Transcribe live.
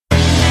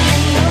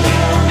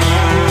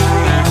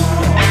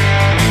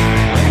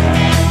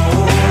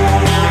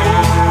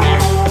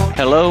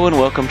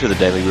welcome to the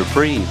Daily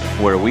Reprieve,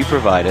 where we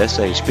provide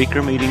SA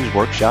speaker meetings,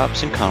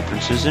 workshops, and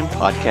conferences in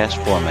podcast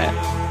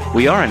format.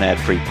 We are an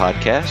ad-free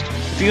podcast.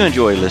 If you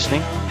enjoy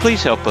listening,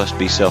 please help us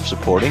be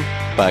self-supporting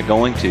by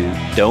going to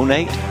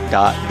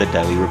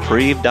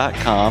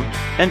donate.thedailyreprieve.com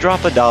and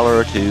drop $1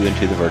 or $2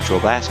 into the virtual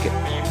basket.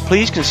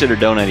 Please consider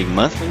donating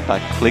monthly by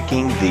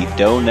clicking the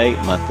Donate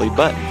Monthly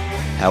button.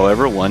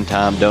 However,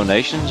 one-time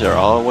donations are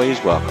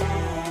always welcome.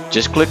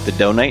 Just click the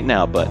Donate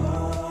Now button.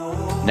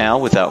 Now,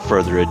 without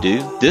further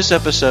ado, this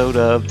episode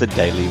of the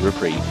Daily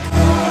Reprieve.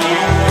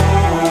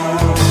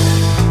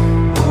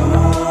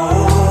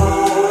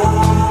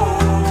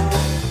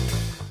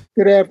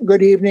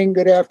 Good evening,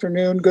 good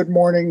afternoon, good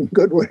morning,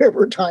 good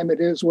whatever time it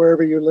is,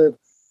 wherever you live.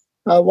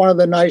 One of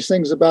the nice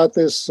things about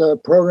this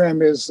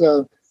program is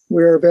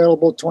we're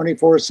available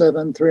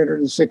 24/7,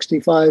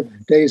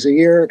 365 days a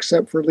year,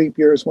 except for leap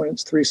years when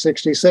it's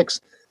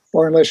 366,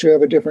 or unless you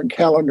have a different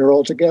calendar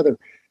altogether.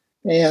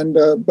 And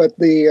but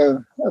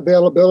the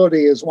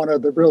availability is one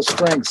of the real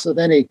strengths of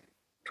any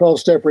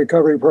 12-step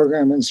recovery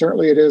program, and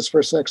certainly it is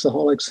for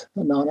Sexaholics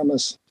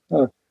Anonymous,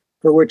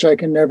 for which I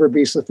can never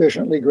be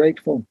sufficiently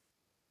grateful.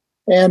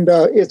 And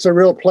it's a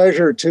real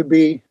pleasure to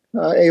be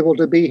able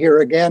to be here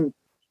again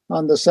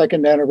on the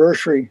second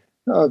anniversary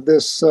of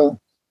this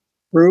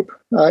group.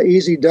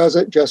 Easy does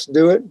it, just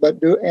do it, but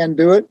do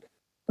it.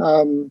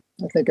 I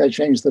think I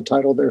changed the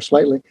title there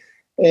slightly,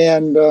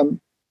 and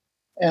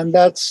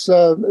that's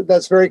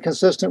very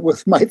consistent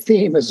with my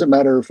theme, as a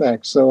matter of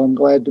fact. So I'm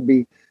glad to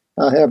be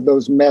have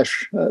those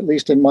mesh, at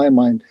least in my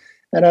mind.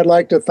 And I'd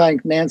like to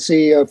thank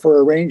Nancy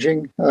for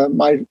arranging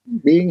my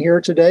being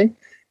here today,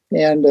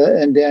 and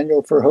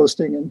Daniel for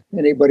hosting, and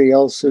anybody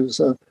else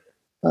who's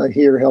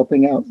here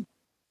helping out.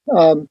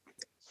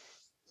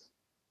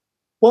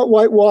 What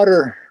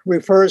Whitewater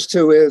refers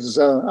to is,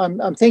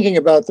 I'm thinking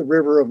about the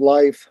river of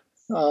life.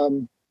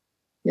 From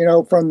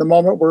the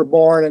moment we're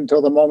born until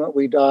the moment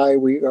we die,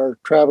 we are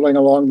traveling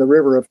along the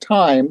river of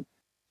time,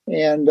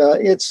 and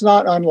it's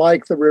not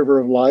unlike the river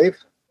of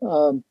life.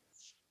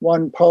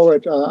 One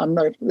poet,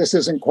 this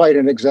isn't quite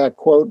an exact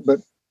quote, but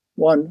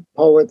one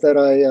poet that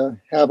I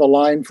have a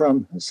line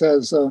from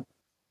says,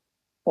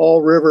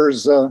 all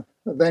rivers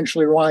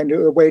eventually wind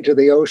their way to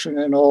the ocean,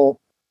 and all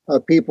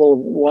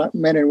people,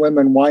 men and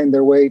women, wind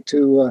their way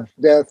to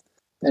death,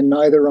 and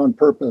neither on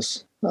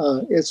purpose.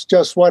 It's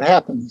just what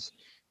happens.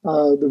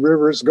 The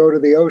rivers go to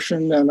the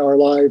ocean, and our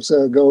lives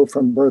go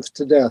from birth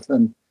to death.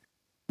 And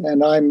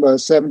I'm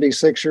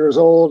 76 years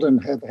old,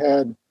 and have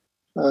had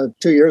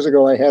 2 years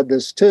ago I had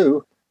this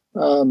too,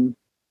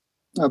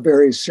 a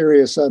very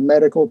serious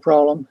medical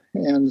problem.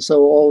 And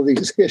so all of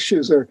these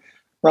issues are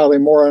probably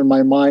more on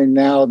my mind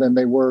now than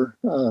they were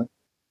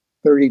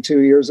 32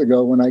 years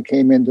ago when I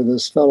came into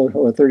this fellowship,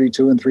 or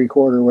 32 and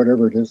 3/4,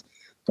 whatever it is,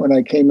 when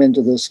I came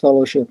into this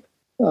fellowship.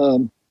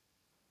 And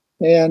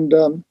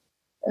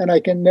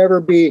I can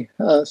never be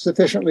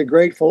sufficiently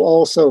grateful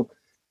also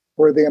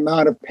for the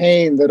amount of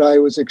pain that I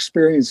was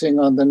experiencing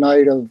on the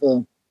night of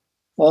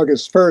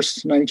August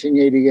 1st,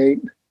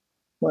 1988,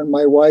 when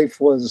my wife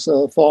was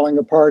falling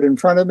apart in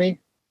front of me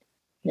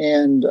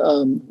and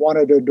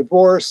wanted a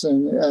divorce,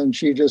 and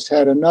she just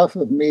had enough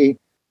of me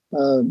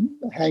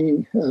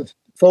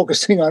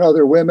focusing on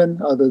other women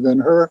other than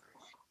her.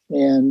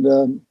 And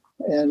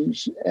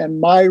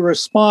my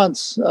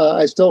response,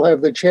 I still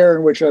have the chair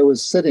in which I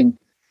was sitting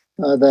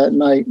that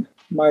night.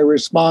 My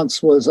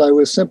response was, I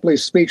was simply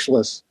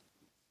speechless.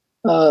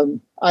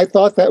 I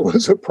thought that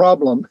was a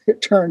problem.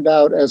 It turned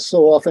out, as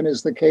so often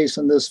is the case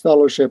in this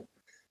fellowship,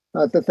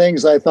 the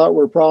things I thought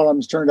were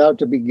problems turned out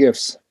to be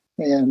gifts.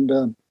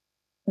 And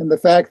the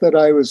fact that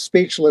I was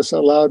speechless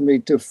allowed me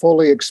to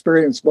fully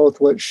experience both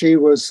what she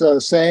was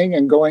saying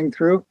and going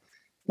through,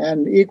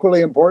 and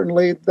equally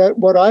importantly, that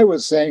what I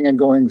was saying and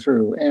going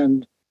through.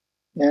 And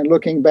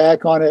looking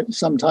back on it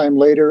sometime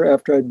later,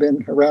 after I'd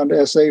been around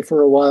SA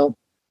for a while,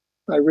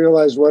 I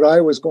realized what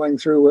I was going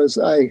through was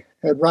I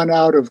had run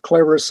out of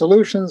clever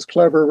solutions,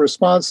 clever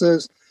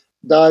responses,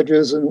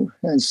 dodges,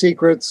 and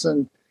secrets,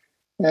 and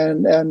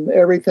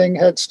everything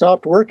had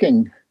stopped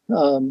working.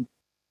 And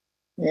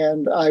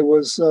I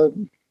was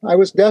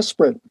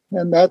desperate,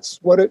 and that's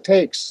what it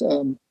takes.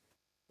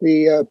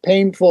 The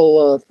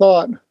painful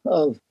thought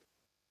of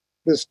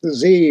this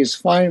disease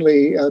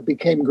finally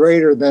became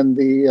greater than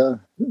the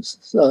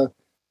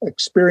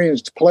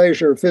experienced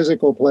pleasure,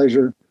 physical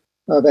pleasure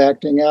of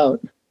acting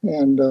out,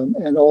 and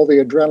all the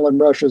adrenaline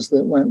rushes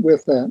that went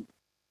with that.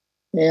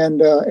 And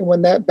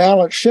when that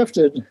balance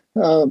shifted,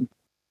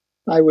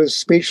 I was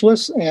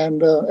speechless.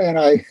 And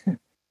I,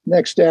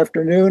 next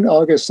afternoon,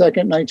 August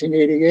 2nd,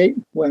 1988,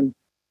 when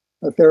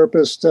a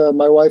therapist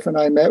my wife and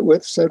I met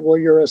with said, "Well,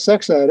 you're a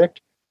sex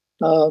addict,"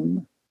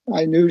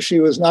 I knew she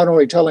was not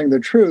only telling the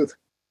truth,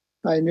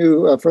 I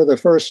knew for the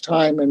first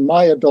time in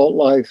my adult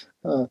life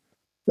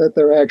that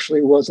there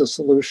actually was a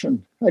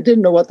solution. I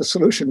didn't know what the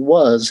solution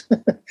was,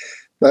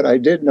 but I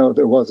did know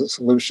there was a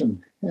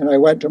solution. And I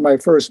went to my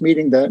first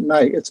meeting that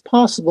night. It's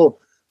possible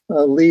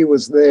Lee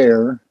was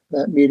there,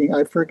 that meeting.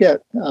 I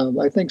forget.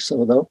 I think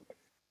so, though.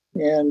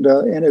 And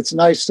it's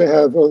nice to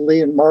have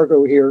Lee and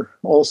Margot here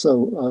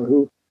also,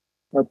 who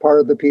are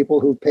part of the people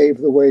who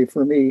paved the way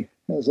for me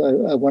as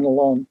I went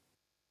along.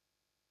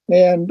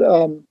 And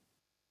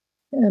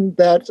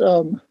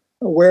that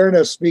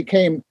awareness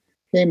came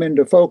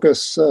into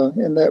focus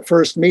in that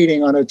first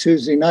meeting on a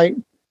Tuesday night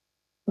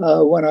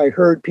when I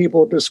heard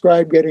people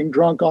describe getting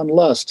drunk on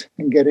lust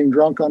and getting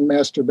drunk on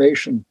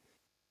masturbation.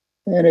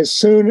 And as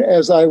soon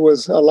as I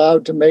was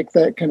allowed to make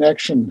that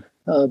connection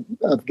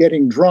of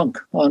getting drunk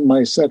on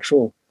my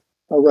sexual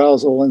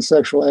arousal and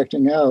sexual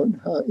acting out,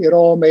 it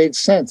all made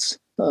sense,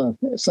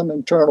 some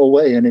internal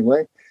way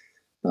anyway,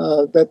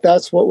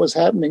 that's what was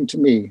happening to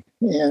me.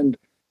 And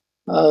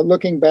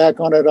looking back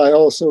on it, I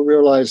also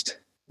realized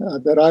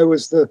that I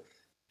was the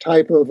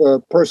type of a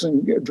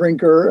person,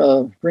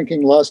 drinker,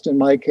 drinking lust in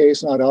my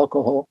case, not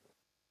alcohol,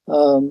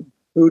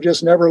 who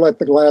just never let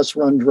the glass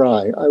run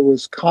dry. I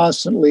was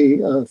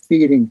constantly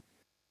feeding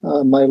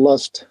my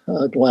lust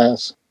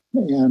glass.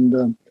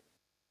 And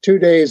 3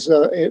 days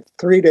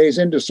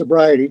into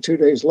sobriety, 2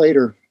 days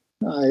later,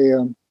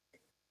 I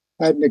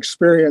had an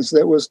experience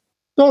that was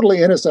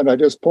totally innocent. I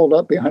just pulled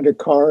up behind a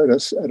car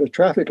at a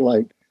traffic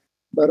light.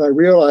 But I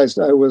realized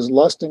I was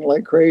lusting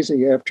like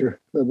crazy after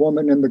the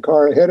woman in the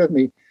car ahead of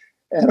me.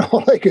 And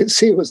all I could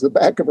see was the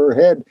back of her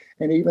head.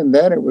 And even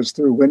then it was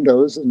through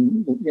windows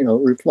and,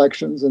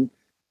 reflections. And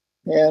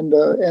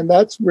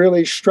that's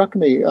really struck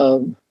me,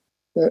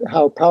 that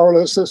how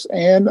powerless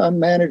and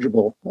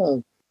unmanageable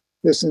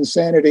this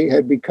insanity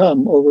had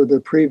become over the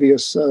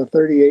previous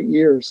 38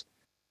 years.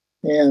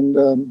 And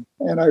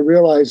I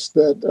realized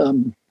that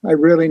I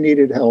really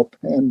needed help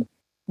and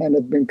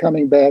have been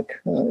coming back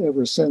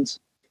ever since.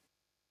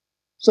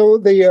 So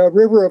the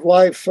river of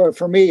life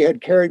for me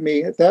had carried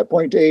me at that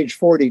point to age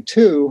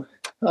 42.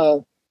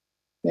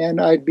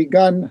 And I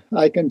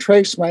can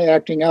trace my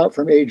acting out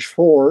from age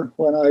 4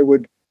 when I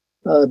would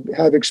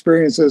have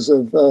experiences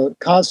of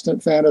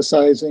constant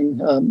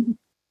fantasizing,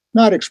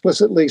 not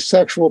explicitly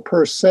sexual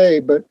per se,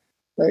 but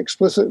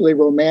explicitly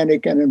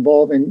romantic and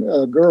involving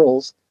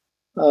girls.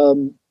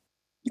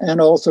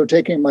 And also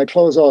taking my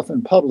clothes off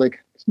in public.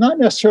 It's not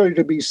necessarily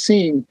to be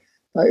seen.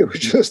 It was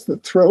just the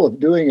thrill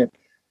of doing it.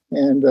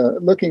 And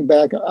looking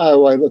back, I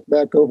look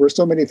back over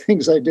so many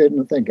things I did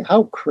and think,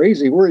 how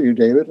crazy were you,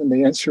 David? And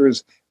the answer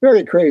is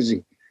very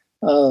crazy.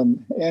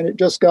 And it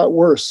just got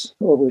worse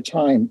over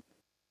time.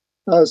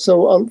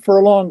 So for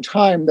a long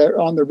time, that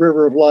on the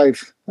river of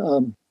life,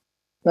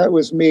 that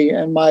was me.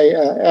 And my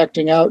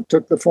acting out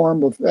took the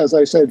form of, as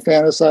I said,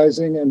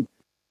 fantasizing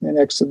and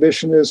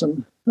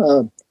exhibitionism,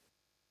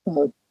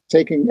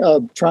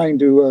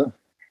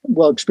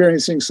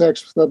 experiencing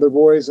sex with other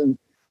boys and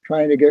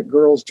trying to get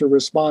girls to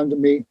respond to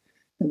me.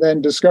 And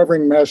then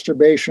discovering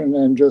masturbation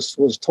and just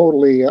was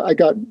totally, I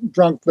got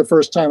drunk the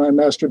first time I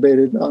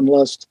masturbated on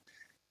lust.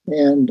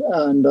 And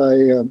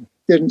I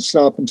didn't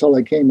stop until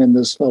I came in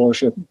this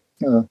fellowship,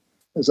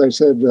 as I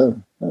said,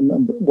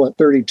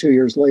 32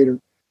 years later.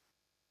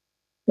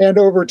 And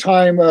over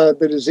time,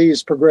 the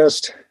disease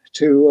progressed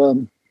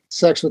to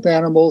sex with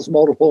animals,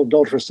 multiple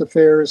adulterous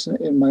affairs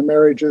in my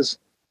marriages,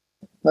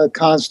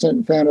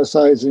 constant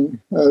fantasizing,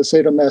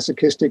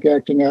 sadomasochistic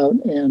acting out,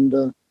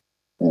 and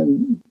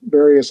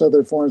various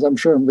other forms. I'm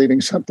sure I'm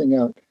leaving something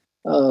out.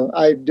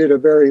 I'm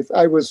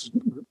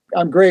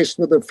graced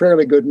with a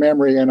fairly good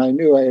memory, and I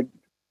knew I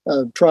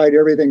had tried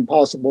everything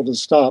possible to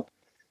stop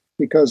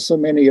because so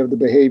many of the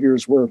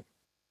behaviors were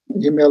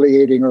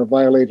humiliating or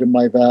violated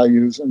my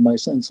values and my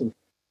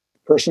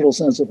personal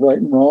sense of right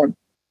and wrong,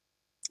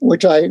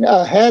 which I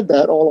had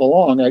that all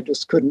along. I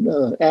just couldn't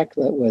act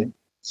that way.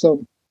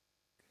 So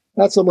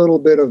that's a little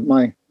bit of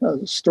my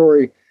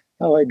story,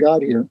 how I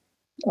got here.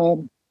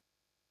 So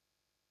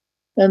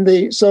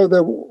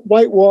the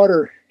white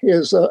water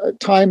is a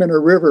time in a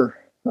river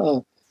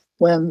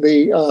when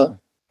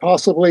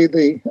possibly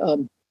the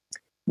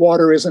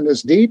water isn't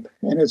as deep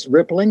and it's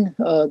rippling,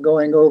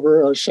 going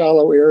over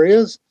shallow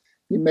areas.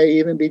 You may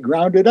even be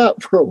grounded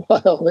up for a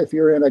while if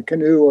you're in a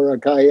canoe or a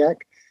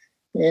kayak.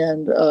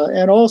 And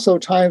also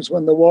times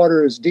when the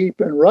water is deep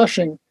and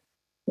rushing,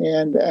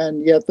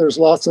 and yet there's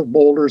lots of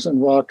boulders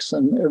and rocks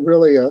and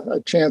really a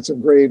chance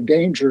of grave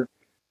danger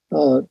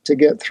to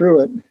get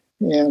through it.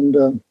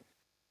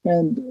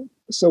 And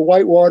so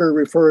white water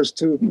refers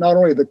to not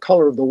only the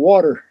color of the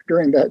water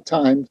during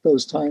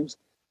those times,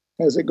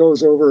 as it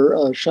goes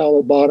over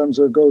shallow bottoms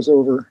or goes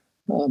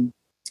around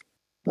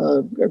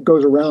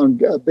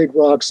big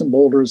rocks and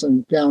boulders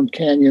and down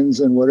canyons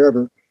and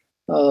whatever.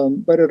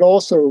 But it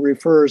also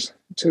refers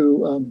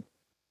to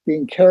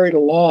being carried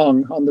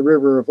along on the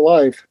river of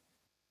life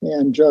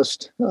and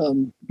just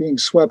being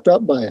swept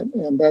up by it.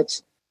 And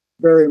that's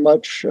very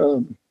much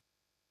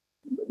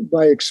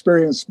my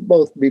experience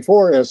both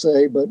before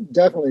SA, but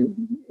definitely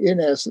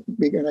in SA,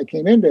 when I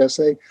came into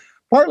SA,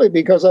 partly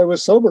because I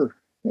was sober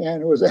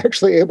and was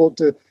actually able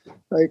to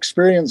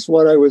experience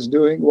what I was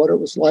doing, what it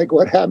was like,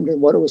 what happened,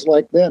 and what it was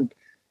like then.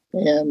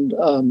 And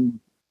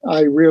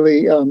I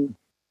really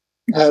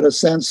had a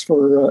sense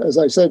for, as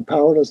I said,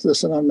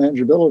 powerlessness and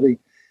unmanageability.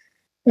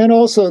 and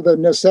also the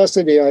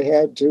necessity I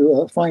had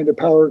to find a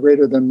power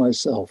greater than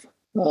myself.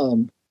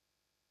 Um,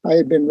 I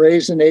had been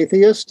raised an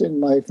atheist in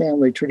my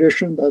family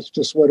tradition. That's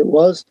just what it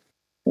was.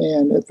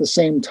 And at the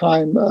same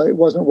time, it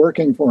wasn't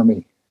working for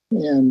me.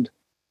 And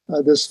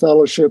this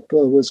fellowship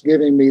was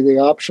giving me the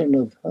option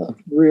of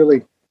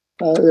really,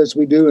 as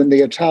we do in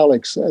the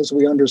italics, as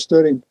we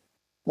understood him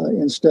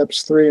in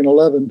steps 3 and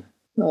 11,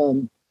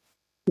 um,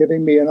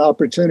 giving me an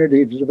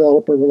opportunity to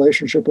develop a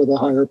relationship with a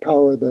higher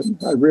power that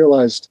I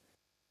realized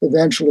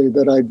eventually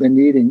that I'd been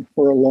needing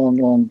for a long,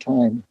 long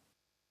time.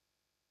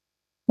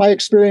 My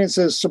experience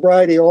as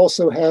sobriety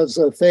also has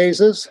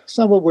phases,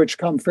 some of which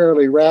come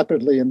fairly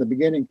rapidly in the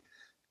beginning.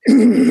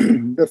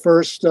 The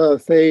first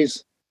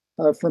phase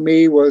for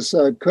me was,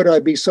 could I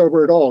be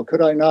sober at all?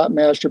 Could I not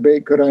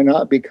masturbate? Could I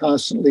not be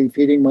constantly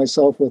feeding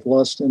myself with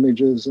lust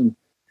images? And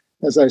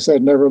as I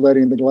said, never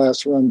letting the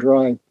glass run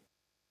dry.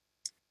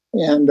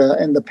 And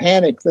the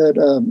panic that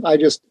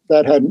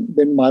that hadn't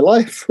been my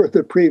life for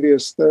the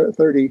previous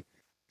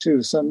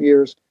 32 some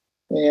years.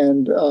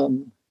 And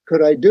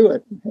could I do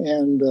it?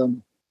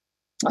 And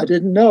I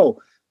didn't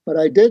know, but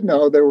I did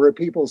know there were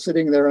people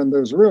sitting there in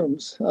those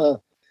rooms.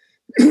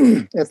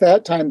 At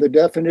that time, the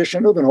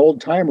definition of an old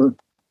timer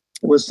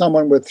was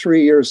someone with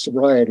 3 years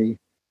sobriety.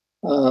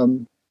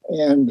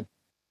 And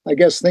I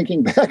guess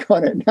thinking back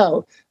on it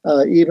now,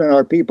 even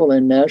our people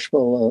in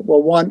Nashville,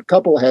 well, one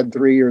couple had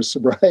 3 years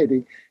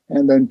sobriety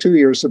and then 2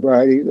 years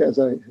sobriety, as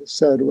I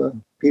said,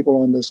 people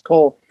on this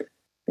call.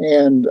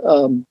 And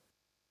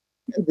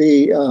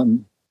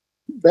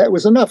that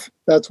was enough.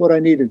 That's what I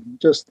needed,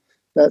 just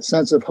that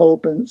sense of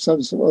hope and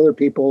sense of other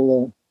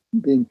people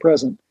being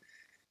present.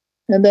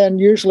 And then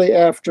usually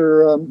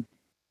after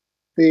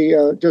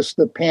just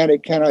the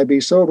panic, can I be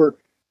sober?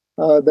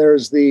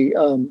 There's the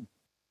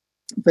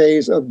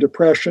phase of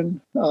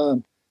depression,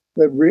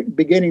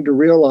 beginning to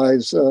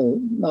realize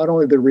not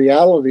only the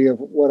reality of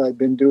what I'd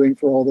been doing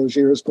for all those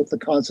years, but the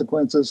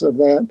consequences of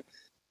that.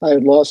 I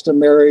had lost a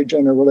marriage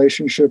and a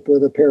relationship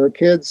with a pair of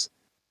kids.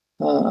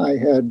 I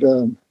had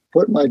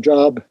put my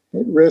job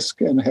at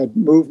risk and had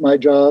moved my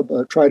job,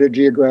 tried a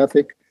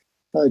geographic,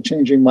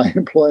 changing my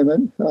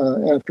employment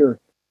after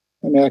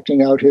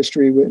enacting out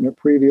history in a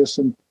previous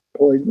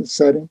employment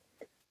setting,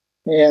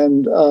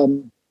 and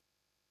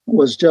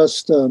was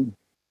just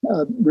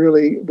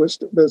really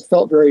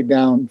felt very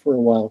down for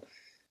a while.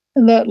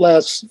 And that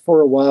lasts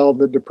for a while.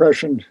 The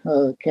depression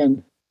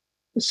can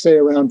stay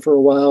around for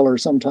a while, or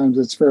sometimes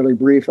it's fairly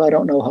brief. I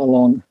don't know how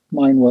long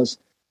mine was,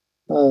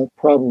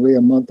 probably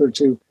a month or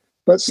two.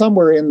 But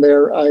somewhere in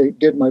there, I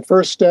did my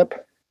first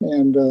step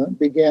and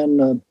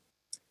began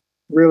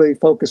really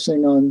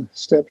focusing on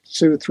step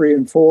 2, 3,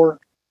 and 4.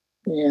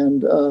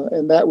 And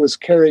that was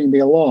carrying me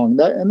along.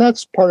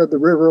 That's part of the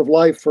river of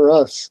life for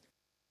us,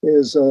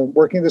 is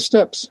working the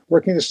steps,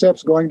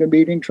 going to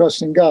meeting,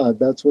 trusting God.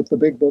 That's what the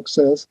big book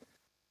says.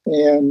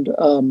 And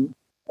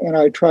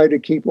I try to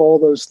keep all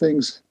those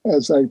things,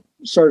 as I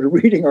started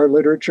reading our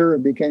literature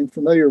and became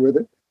familiar with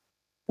it,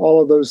 all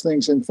of those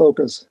things in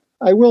focus.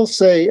 I will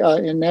say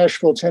in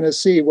Nashville,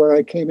 Tennessee, where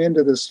I came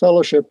into this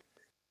fellowship,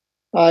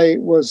 I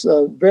was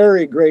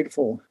very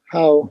grateful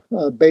how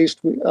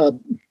based we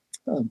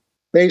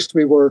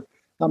were,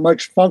 how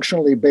much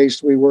functionally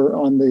based we were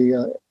on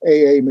the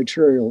AA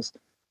materials.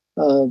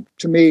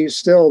 To me,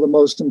 still the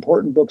most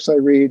important books I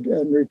read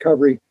in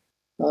recovery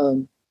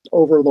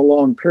over the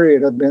long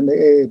period have been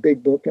the AA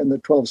Big Book and the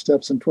 12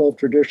 Steps and 12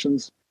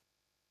 Traditions.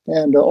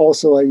 And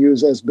also I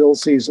use, as Bill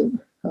sees it,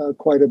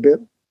 quite a bit,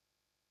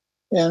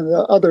 and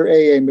other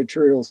AA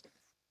materials.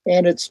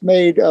 And it's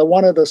made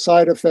one of the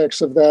side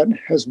effects of that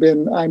has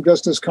been I'm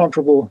just as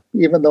comfortable,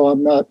 even though I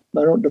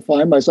don't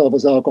define myself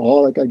as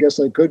alcoholic. I guess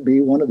I could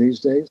be one of these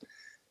days,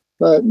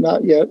 but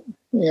not yet.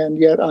 And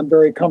yet I'm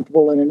very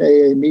comfortable in an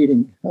AA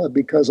meeting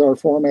because our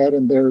format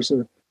and theirs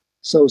are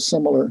so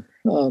similar.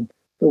 The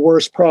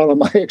worst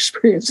problem I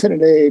experience in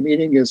an AA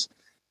meeting is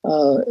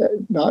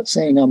not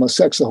saying I'm a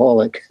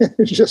sexaholic,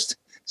 just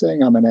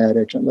saying I'm an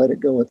addict, and let it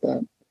go with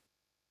that.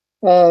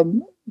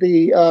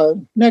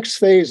 The next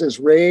phase is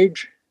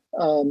rage.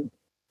 And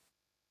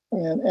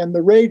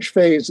the rage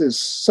phase is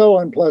so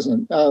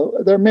unpleasant.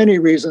 There are many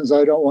reasons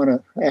I don't want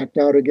to act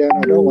out again.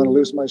 I don't want to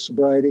lose my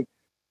sobriety.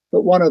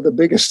 But one of the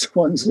biggest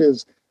ones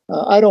is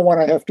I don't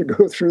want to have to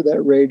go through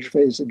that rage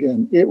phase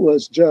again. It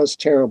was just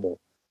terrible.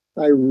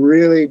 I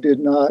really did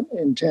not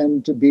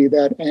intend to be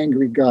that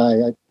angry guy.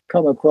 I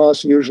come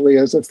across usually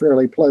as a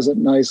fairly pleasant,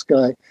 nice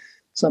guy,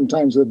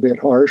 sometimes a bit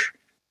harsh,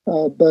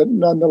 but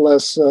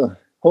nonetheless,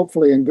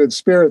 hopefully in good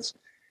spirits.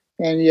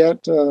 And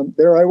yet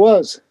there I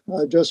was,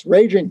 just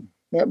raging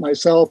at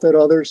myself, at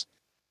others,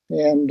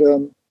 and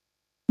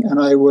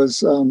I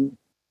was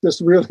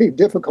just really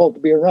difficult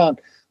to be around.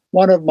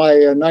 One of my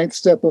ninth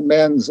step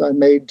amends I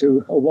made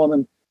to a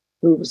woman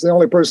who was the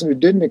only person who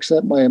didn't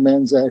accept my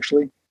amends,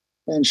 actually,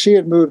 and she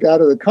had moved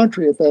out of the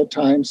country at that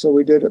time, so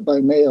we did it by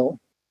mail.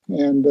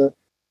 And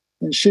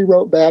she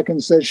wrote back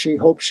and said she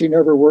hoped she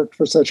never worked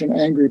for such an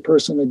angry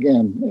person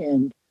again.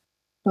 And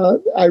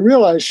I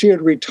realized she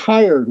had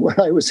retired when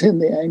I was in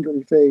the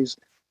angry phase.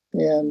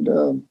 And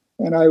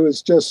And I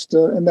was just,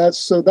 and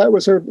that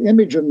was her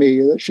image of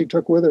me that she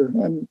took with her.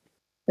 And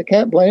I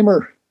can't blame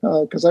her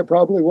because I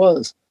probably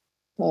was.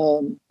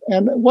 And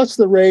what's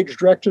the rage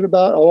directed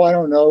about? Oh, I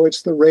don't know.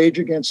 It's the rage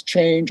against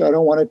change. I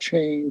don't want to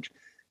change.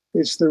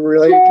 It's the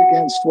rage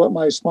against what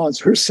my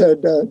sponsor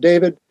said,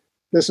 David,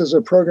 this is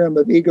a program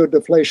of ego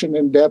deflation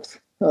in depth.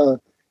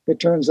 It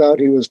turns out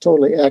he was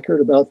totally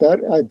accurate about that.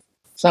 I've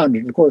found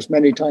it, of course,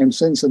 many times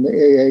since in the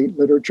AA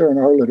literature and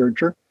our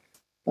literature.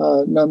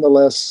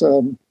 Nonetheless,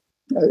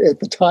 at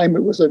the time,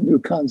 it was a new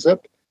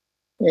concept.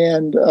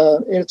 And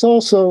it's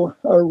also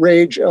a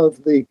rage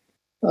of the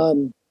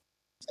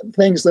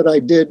things that I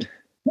did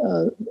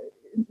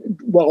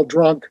while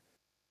drunk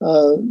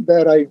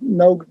that I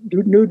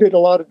knew did a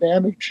lot of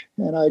damage.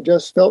 And I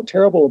just felt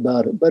terrible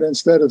about it. But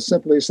instead of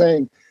simply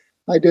saying,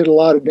 I did a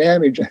lot of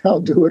damage and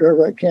I'll do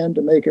whatever I can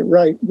to make it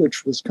right,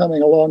 which was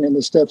coming along in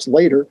the steps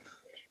later,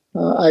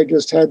 I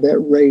just had that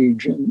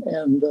rage.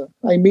 And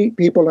I meet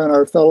people in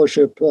our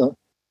fellowship,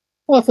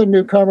 often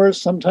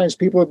newcomers, sometimes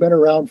people who have been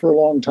around for a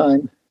long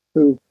time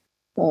who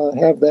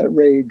have that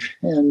rage.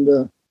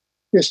 And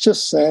it's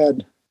just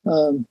sad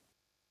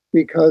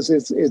because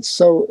it's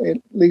so, at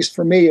least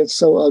for me, it's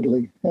so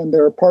ugly. And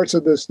there are parts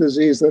of this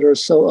disease that are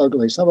so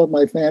ugly. Some of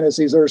my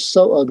fantasies are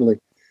so ugly.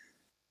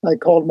 I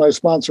called my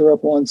sponsor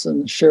up once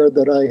and shared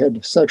that I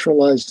had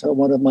sexualized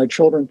one of my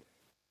children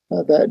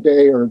that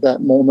day or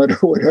that moment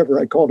or whatever.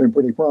 I called him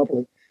pretty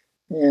promptly.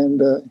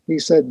 And he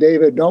said,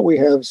 David, don't we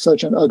have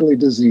such an ugly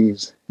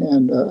disease?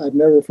 And I've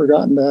never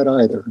forgotten that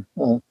either,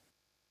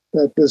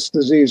 that this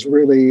disease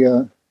really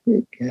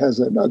it has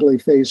an ugly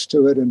face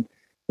to it. And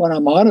when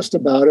I'm honest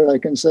about it, I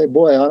can say,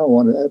 boy, I don't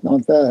want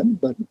that.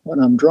 But when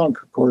I'm drunk,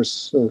 of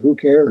course, who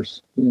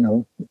cares?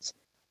 It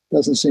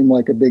doesn't seem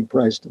like a big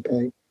price to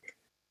pay.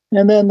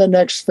 And then the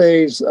next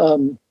phase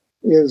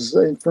is,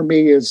 for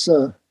me, is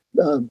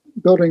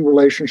building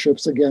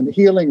relationships again,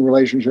 healing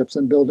relationships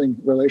and building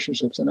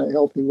relationships in a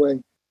healthy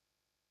way.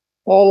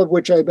 All of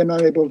which I've been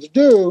unable to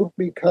do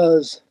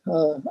because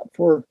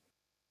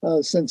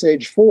since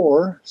age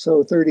 4,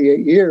 so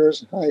 38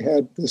 years, I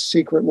had this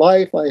secret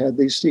life. I had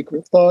these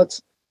secret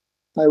thoughts.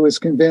 I was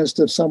convinced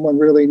if someone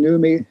really knew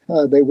me,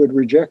 they would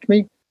reject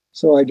me.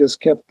 So I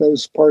just kept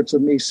those parts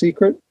of me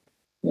secret.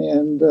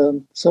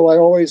 And so I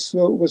always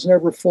was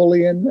never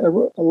fully in a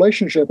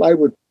relationship. I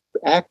would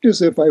act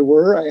as if I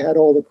were. I had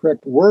all the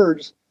correct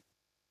words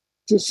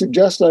to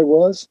suggest I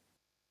was,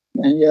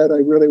 and yet I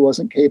really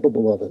wasn't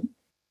capable of it.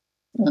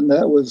 And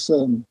that was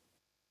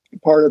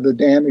part of the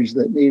damage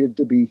that needed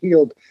to be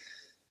healed,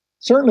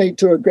 certainly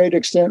to a great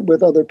extent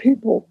with other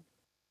people,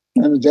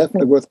 and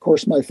definitely with, of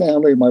course, my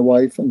family, my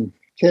wife and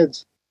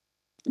kids,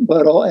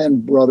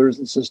 and brothers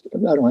and sisters.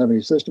 I don't have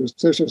any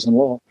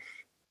sisters-in-law.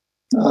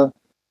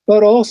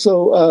 But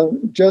also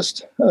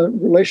just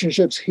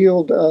relationships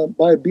healed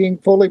by being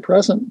fully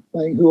present,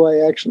 being who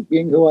I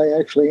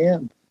actually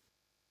am,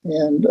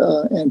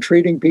 and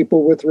treating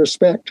people with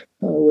respect,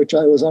 which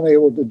I was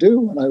unable to do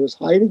when I was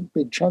hiding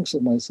big chunks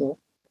of myself.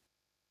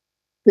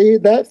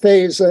 That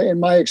phase, in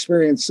my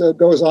experience,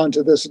 goes on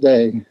to this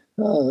day.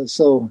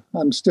 So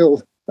I'm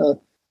still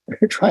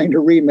trying to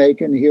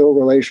remake and heal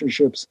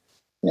relationships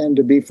and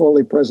to be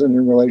fully present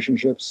in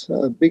relationships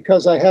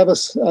because I have a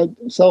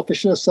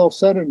selfishness,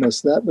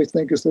 self-centeredness that we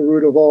think is the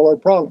root of all our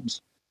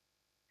problems,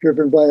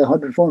 driven by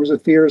 100 forms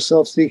of fear,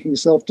 self-seeking,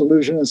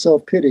 self-delusion, and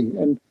self-pity.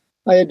 And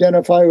I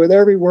identify with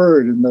every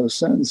word in those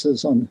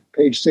sentences on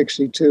page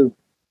 62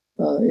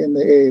 in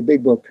the AA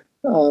Big Book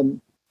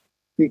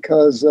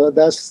because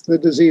that's the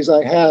disease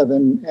I have,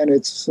 and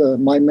it's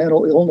my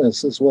mental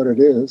illness is what it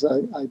is.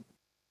 I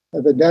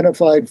have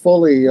identified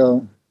fully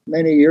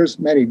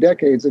many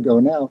decades ago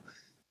now,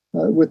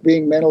 with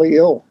being mentally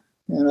ill.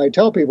 And I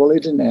tell people they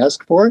didn't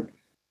ask for it.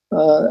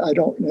 I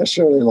don't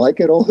necessarily like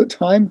it all the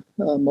time.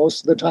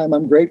 Most of the time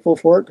I'm grateful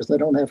for it because I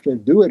don't have to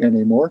do it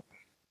anymore,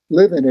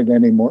 live in it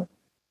anymore,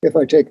 if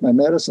I take my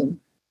medicine.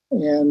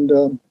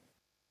 And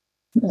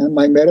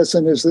my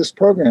medicine is this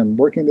program,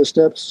 working the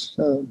steps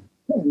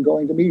and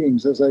going to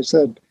meetings, as I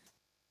said,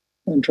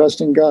 and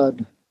trusting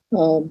God.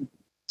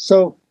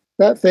 So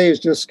that phase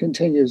just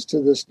continues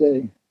to this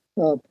day.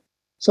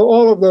 So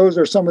all of those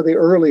are some of the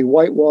early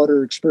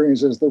whitewater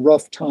experiences, the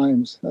rough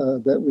times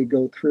that we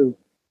go through.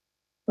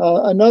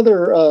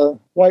 Another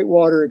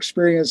whitewater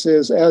experience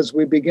is as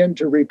we begin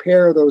to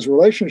repair those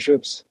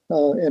relationships,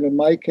 and in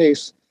my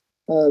case,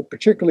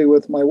 particularly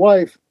with my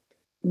wife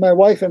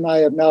and I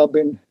have now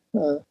been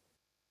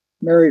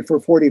married for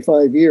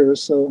 45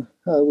 years, so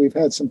we've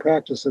had some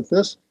practice at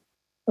this,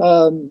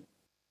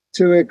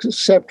 to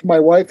accept my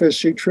wife as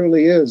she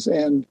truly is.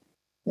 And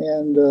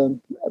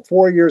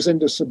 4 years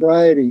into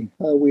sobriety,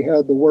 we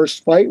had the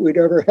worst fight we'd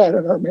ever had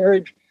in our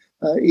marriage,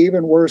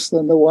 even worse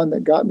than the one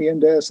that got me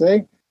into SA.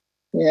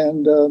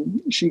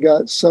 And she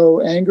got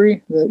so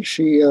angry that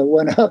she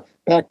went out,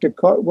 packed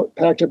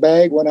a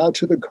bag, went out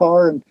to the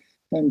car,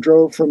 and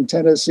drove from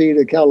Tennessee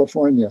to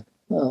California,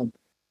 and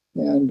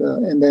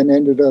then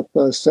ended up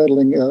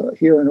settling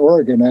here in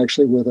Oregon,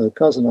 actually, with a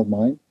cousin of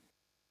mine.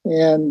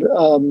 And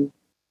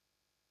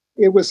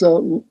it was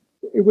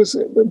it was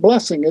a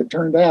blessing, it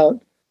turned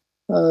out,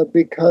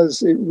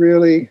 because it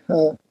really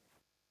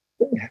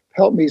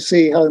helped me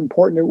see how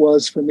important it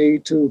was for me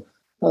to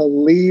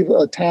leave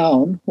a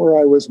town where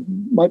I was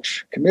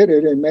much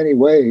committed in many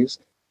ways,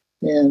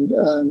 and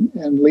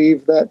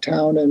leave that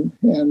town and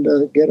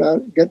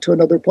get to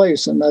another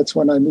place. And that's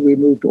when we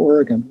moved to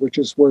Oregon, which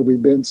is where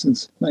we've been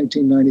since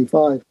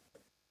 1995.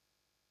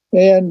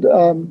 And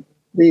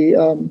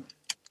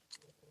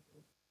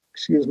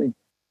excuse me,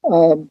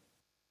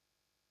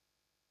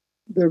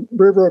 the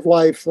River of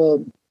Life,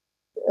 the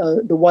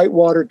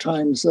whitewater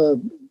times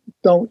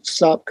don't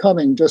stop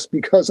coming just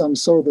because I'm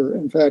sober.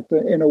 In fact,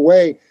 in a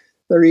way,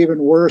 they're even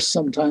worse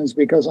sometimes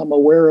because I'm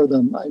aware of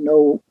them. I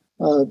know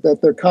that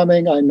they're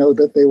coming. I know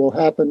that they will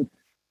happen.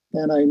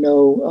 And I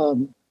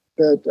know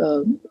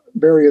that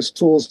various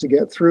tools to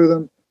get through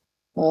them.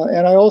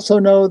 And I also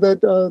know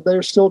that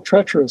they're still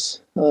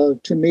treacherous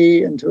to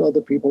me and to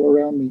other people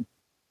around me.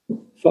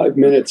 5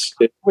 minutes.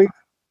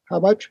 How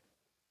much?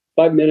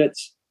 5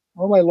 minutes.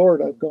 Oh, my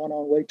Lord, I've gone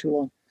on way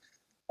too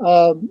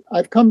long.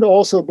 I've come to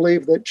also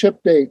believe that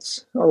chip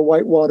dates are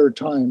whitewater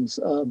times.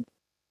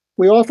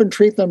 We often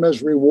treat them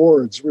as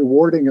rewards,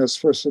 rewarding us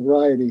for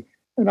sobriety.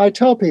 And I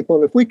tell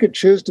people, if we could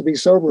choose to be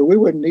sober, we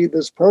wouldn't need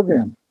this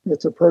program.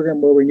 It's a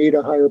program where we need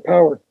a higher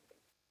power.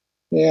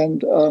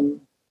 And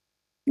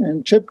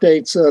chip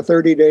dates,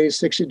 30 days,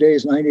 60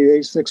 days, 90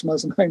 days, 6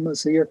 months, 9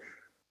 months a year,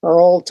 are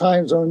all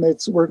times when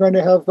we're going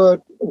to have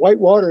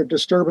whitewater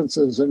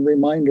disturbances and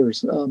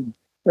reminders.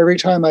 Every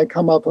time I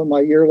come up on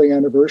my yearly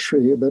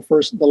anniversary,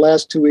 the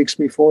last 2 weeks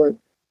before it,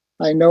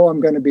 I know I'm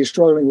going to be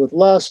struggling with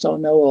lust.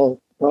 I'll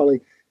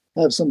probably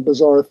have some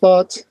bizarre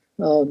thoughts.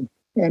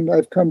 And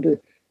I've come to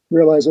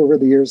realize over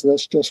the years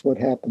that's just what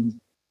happens.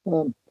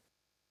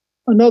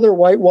 Another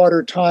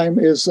whitewater time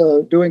is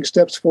doing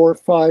steps 4,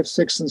 5,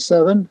 6, and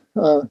 7,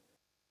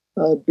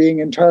 being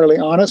entirely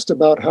honest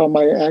about how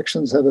my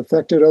actions have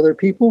affected other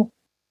people,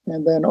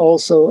 and then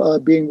also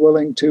being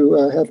willing to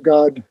have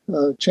God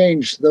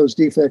change those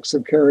defects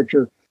of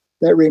character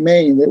that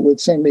remain that would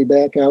send me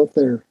back out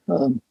there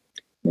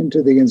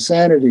into the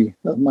insanity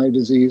of my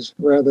disease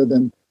rather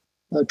than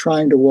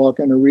trying to walk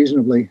in a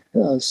reasonably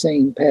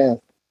sane path.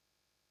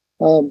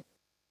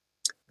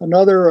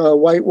 Another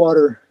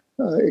whitewater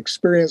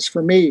experience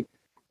for me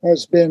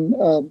has been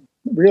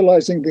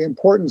realizing the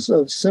importance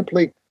of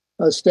simply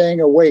staying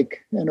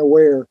awake and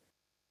aware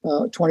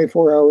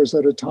 24 hours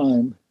at a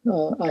time.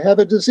 I have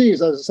a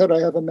disease. As I said, I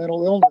have a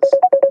mental illness.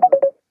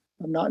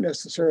 I'm not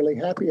necessarily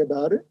happy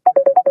about it,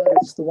 but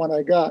it's the one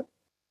I got.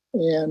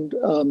 And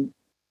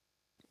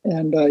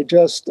I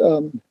just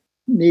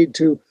need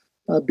to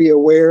be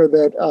aware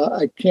that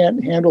I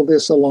can't handle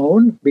this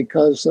alone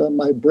because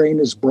my brain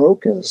is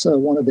broke, as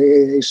one of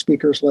the AA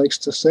speakers likes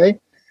to say.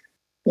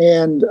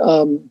 And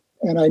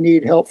I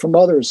need help from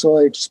others. So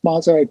I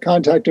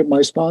contacted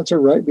my sponsor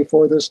right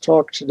before this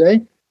talk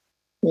today,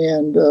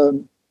 and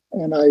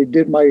I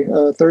did my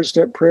third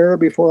step prayer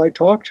before I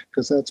talked,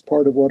 because that's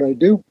part of what I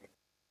do,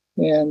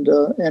 and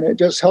it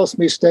just helps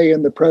me stay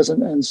in the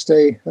present and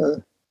stay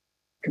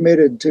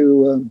committed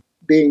to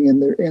being in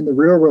the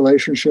real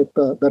relationship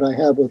that I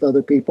have with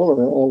other people,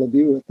 or all of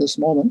you at this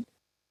moment.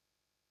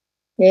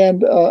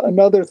 And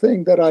another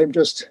thing that I'm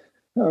just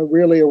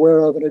really aware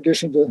of, in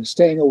addition to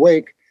staying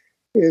awake,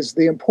 is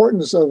the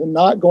importance of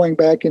not going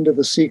back into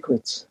the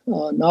secrets,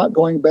 not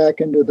going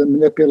back into the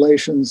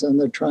manipulations and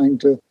the trying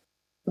to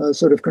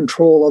sort of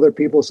control other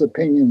people's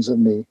opinions of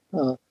me.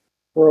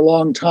 For a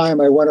long time,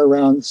 I went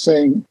around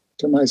saying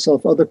to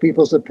myself, other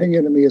people's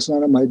opinion of me is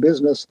none of my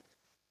business,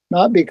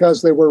 not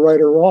because they were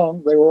right or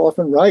wrong. They were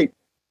often right.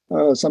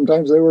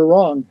 Sometimes they were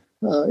wrong.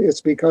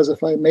 It's because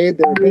if I made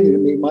their opinion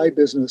of me my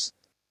business,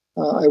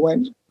 I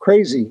went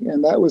crazy,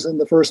 and that was in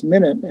the first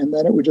minute, and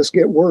then it would just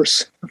get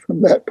worse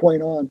from that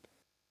point on.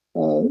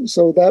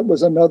 So that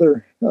was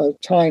another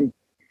time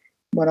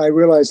when I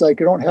realized I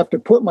don't have to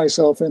put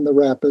myself in the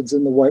rapids,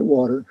 in the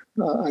whitewater.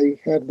 I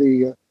have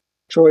the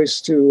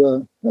choice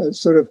to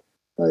sort of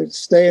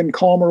stay in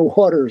calmer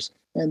waters.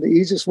 And the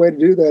easiest way to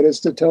do that is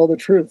to tell the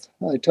truth.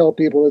 I tell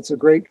people it's a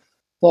great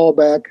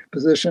fallback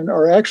position,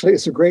 or actually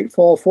it's a great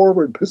fall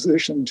forward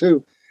position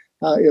too.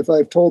 If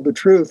I've told the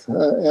truth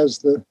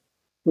as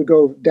we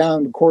go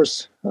down the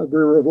course of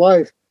River of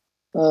Life,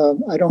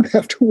 I don't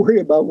have to worry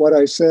about what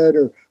I said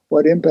or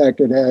what impact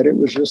it had. It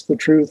was just the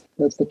truth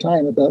at the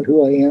time about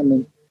who I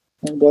am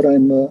and what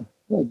I'm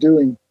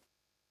doing.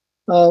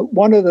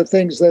 One of the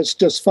things that's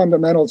just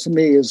fundamental to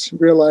me is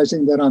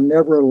realizing that I'm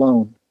never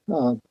alone,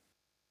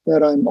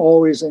 that I'm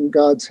always in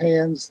God's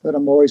hands, that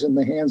I'm always in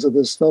the hands of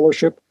this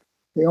fellowship.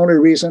 The only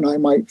reason I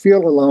might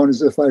feel alone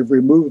is if I've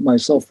removed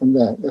myself from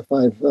that, if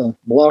I've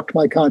blocked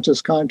my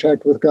conscious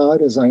contact with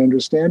God as I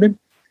understand Him,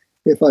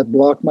 if I've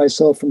blocked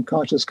myself from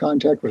conscious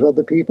contact with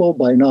other people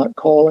by not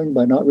calling,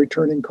 by not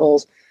returning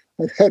calls.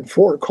 I've had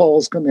 4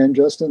 calls come in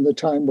just in the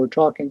time we're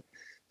talking.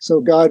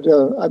 So God,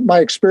 my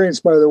experience,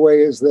 by the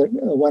way, is that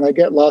when I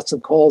get lots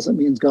of calls, it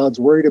means God's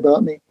worried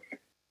about me.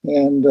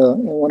 And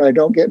when I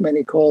don't get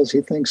many calls,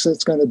 He thinks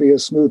it's going to be a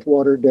smooth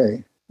water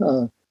day.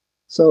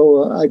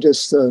 So I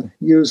just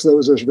use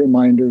those as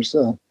reminders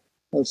of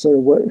sort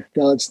of what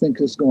God's think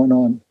is going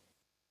on.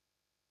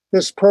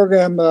 This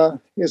program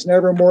is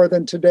never more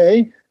than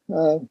today,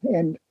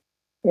 and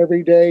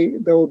every day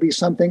there will be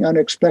something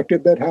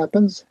unexpected that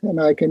happens,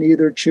 and I can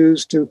either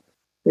choose to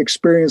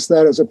experience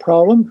that as a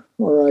problem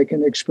or I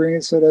can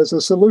experience it as a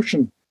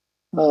solution.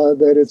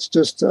 That it's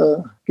just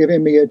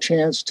giving me a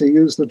chance to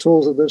use the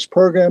tools of this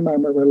program, my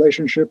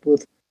relationship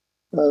with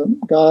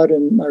God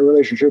and my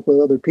relationship with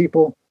other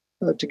people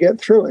to get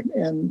through it.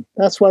 And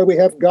that's why we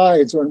have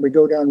guides when we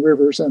go down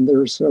rivers and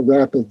there's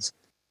rapids.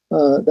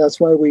 That's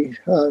why we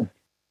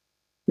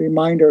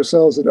remind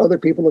ourselves that other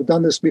people have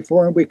done this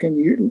before and we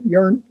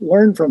can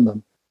learn from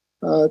them.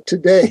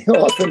 Today,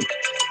 often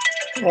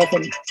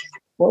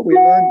what we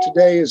learn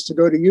today is to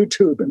go to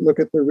YouTube and look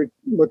at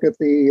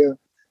the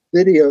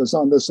videos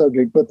on the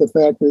subject. But the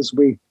fact is,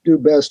 we do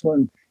best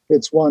when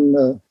it's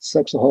one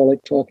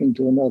sexaholic talking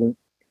to another.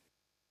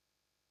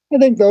 I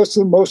think those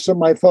are most of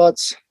my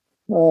thoughts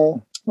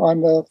on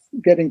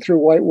getting through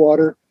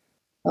Whitewater.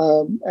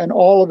 And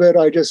all of it,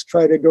 I just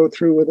try to go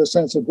through with a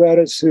sense of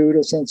gratitude,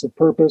 a sense of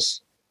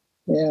purpose,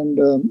 and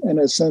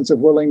a sense of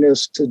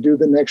willingness to do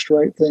the next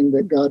right thing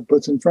that God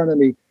puts in front of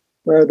me,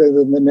 rather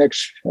than the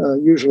next,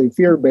 usually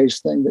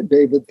fear-based thing that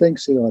David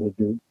thinks he ought to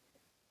do.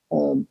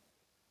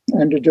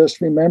 And to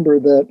just remember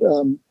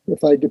that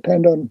if I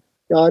depend on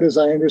God as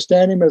I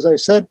understand him, as I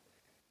said,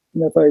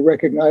 and if I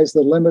recognize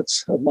the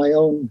limits of my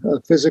own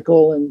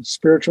physical and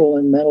spiritual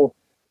and mental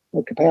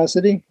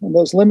capacity, and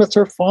those limits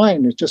are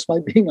fine. It's just my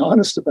being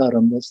honest about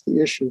them. That's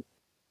the issue.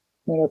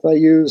 And if I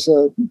use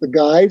the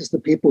guides, the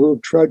people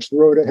who've trudged the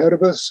road ahead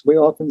of us, we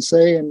often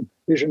say in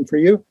Vision for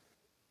You,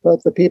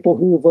 but the people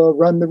who've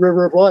run the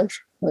river of life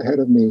ahead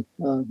of me.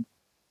 And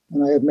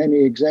I have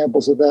many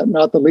examples of that,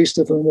 not the least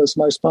of whom was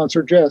my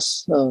sponsor,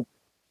 Jess, who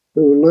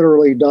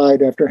literally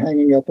died after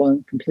hanging up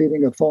on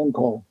completing a phone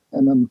call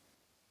and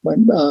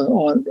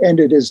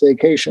ended his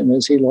vacation,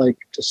 as he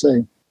liked to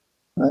say,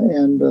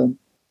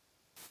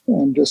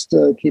 and just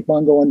keep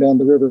on going down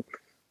the river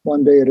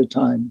one day at a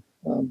time.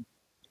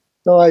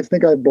 So I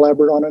think I've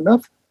blabbered on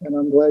enough, and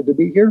I'm glad to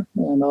be here,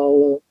 and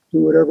I'll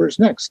do whatever's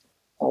next.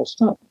 I'll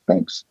stop.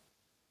 Thanks.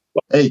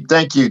 Hey,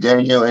 thank you,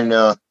 Daniel,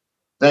 and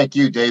thank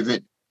you,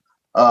 David.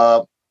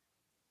 My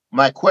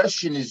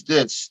question is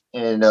this,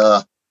 and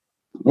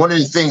one of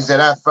the things that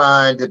I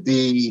find to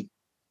be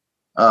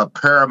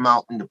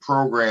paramount in the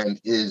program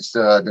is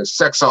the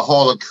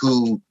sexaholic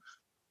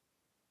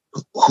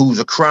who's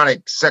a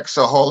chronic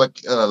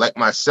sexaholic like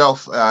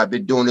myself. I've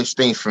been doing this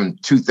thing from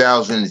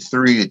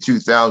 2003 to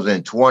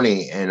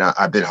 2020, and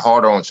I've been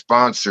hard on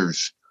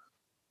sponsors.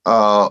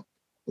 When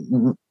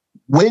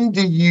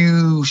do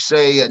you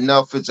say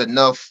enough is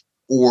enough,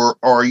 or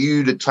are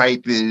you the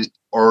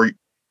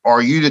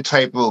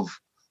type of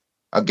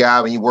a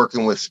guy when you're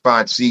working with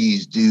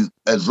sponsees?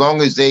 As long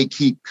as they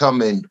keep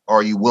coming,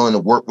 are you willing to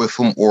work with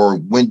them, or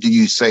when do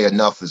you say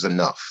enough is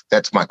enough?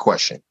 That's my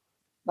question.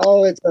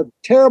 Oh, it's a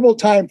terrible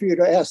time for you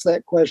to ask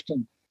that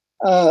question.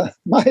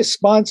 My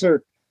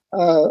sponsor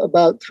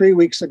about 3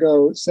 weeks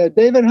ago said,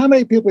 "David, how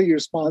many people are you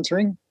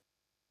sponsoring?"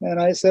 And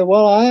I said,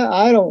 "Well,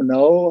 I don't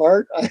know,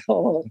 Art."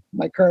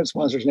 My current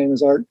sponsor's name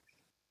is Art.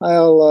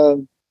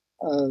 I'll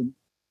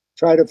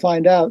try to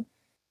find out.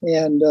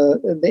 And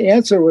the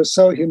answer was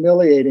so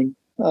humiliating,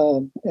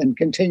 and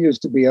continues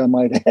to be, I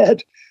might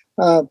add.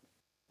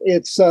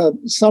 It's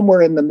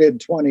somewhere in the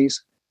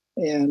mid-20s.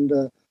 And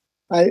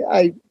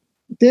I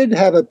did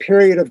have a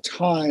period of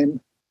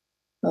time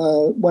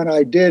when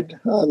I did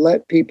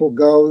let people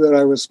go that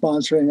I was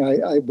sponsoring.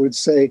 I would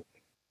say,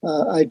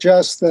 I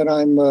guess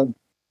I'm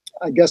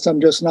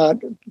just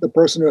not the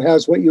person who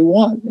has what you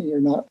want, and you're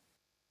not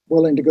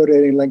willing to go to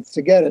any length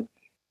to get it.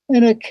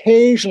 And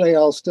occasionally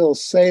I'll still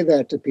say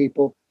that to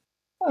people.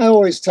 I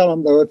always tell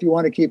them, though, if you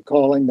want to keep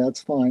calling,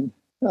 that's fine.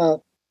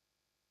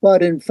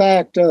 But in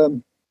fact,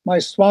 my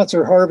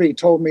sponsor, Harvey,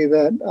 told me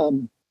that,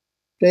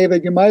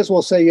 David, you might as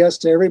well say yes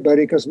to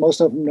everybody because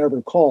most of them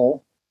never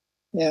call.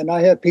 And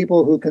I have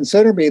people who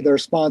consider me their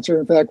sponsor.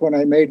 In fact, when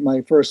I made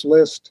my first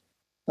list,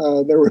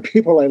 there were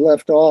people I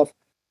left off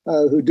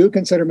who do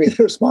consider me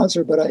their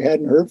sponsor, but I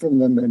hadn't heard from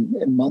them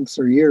in months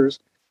or years.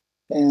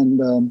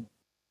 And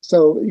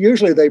so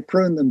usually they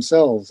prune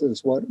themselves,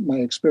 is what my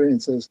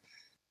experience is,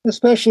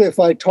 especially if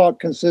I talk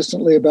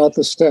consistently about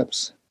the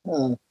steps,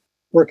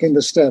 working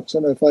the steps,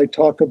 and if I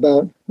talk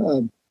about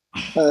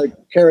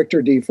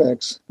character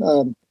defects.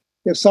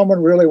 If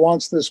someone really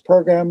wants this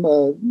program,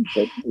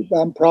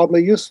 I'm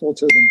probably useful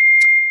to them.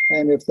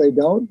 And if they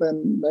don't,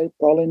 then they're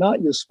probably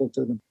not useful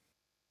to them.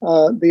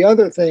 The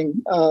other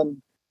thing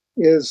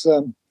is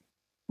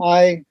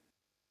I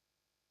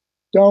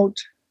try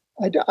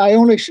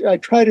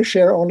to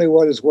share only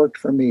what has worked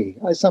for me.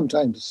 I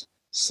sometimes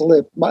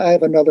slip. I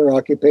have another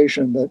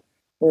occupation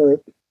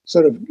or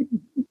sort of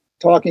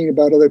talking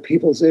about other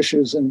people's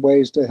issues and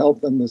ways to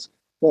help them is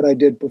what I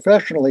did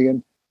professionally.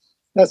 And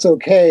that's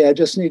okay. I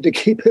just need to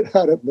keep it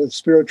out of the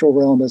spiritual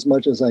realm as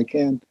much as I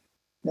can.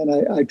 And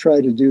I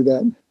try to do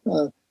that.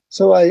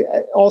 I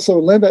also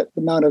limit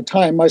the amount of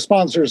time. My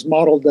sponsors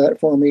modeled that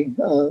for me.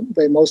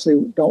 They mostly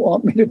don't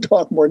want me to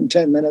talk more than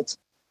 10 minutes.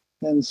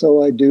 And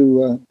so I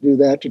do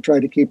that to try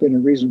to keep it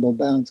in reasonable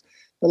bounds.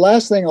 The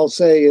last thing I'll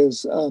say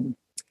is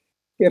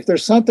if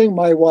there's something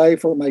my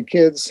wife or my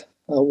kids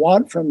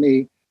want from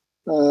me,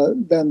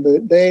 then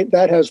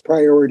that has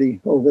priority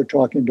over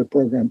talking to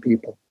program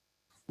people.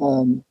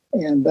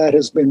 And that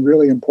has been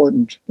really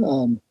important.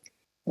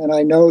 And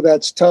I know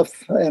that's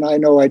tough, and I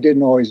know I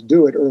didn't always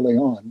do it early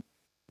on.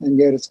 And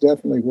yet it's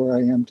definitely where I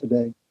am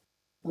today.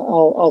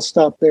 I'll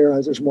stop there,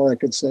 as there's more I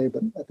could say,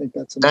 but I think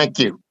that's enough. Thank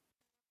you.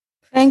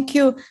 Thank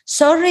you.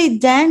 Sorry,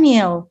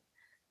 Daniel.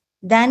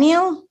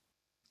 Daniel,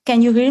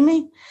 can you hear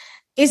me?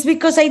 It's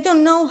because I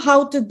don't know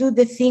how to do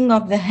the thing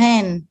of the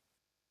hand.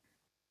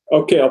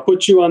 Okay, I'll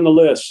put you on the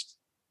list.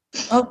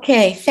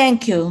 Okay,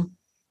 thank you.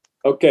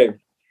 Okay.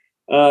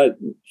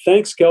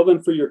 Thanks,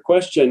 Kelvin, for your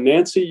question.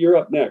 Nancy, you're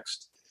up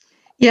next.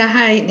 Yeah,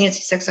 hi,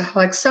 Nancy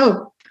Sexaholic.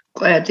 So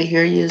glad to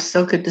hear you.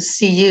 So good to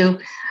see you.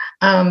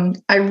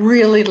 I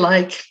really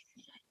like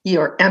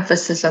your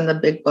emphasis on the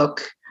big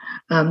book,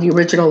 the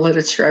original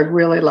literature. I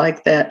really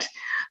like that.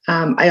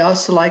 I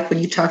also like when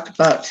you talked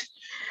about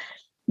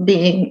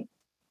being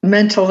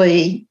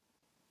mentally,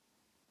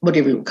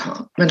 whatever you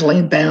call it, mentally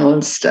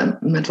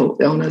imbalanced, mental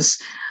illness.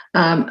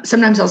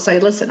 Sometimes I'll say,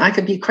 listen, I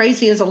could be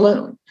crazy as a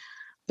loon,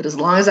 but as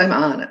long as I'm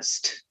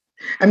honest.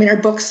 I mean,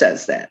 our book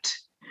says that.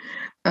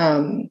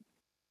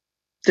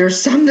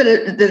 There's some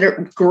that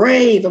are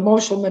grave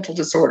emotional mental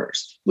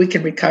disorders. We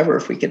can recover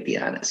if we can be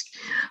honest.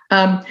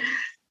 I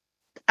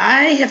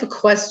have a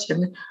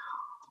question.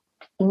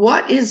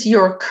 What is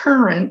your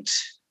current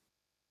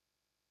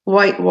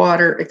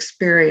whitewater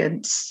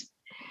experience?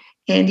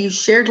 And you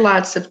shared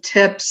lots of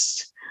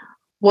tips.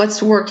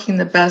 What's working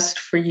the best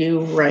for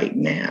you right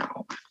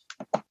now?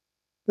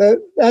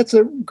 That's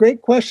a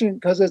great question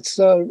because it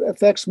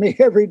affects me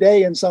every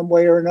day in some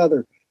way or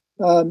another.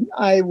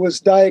 I was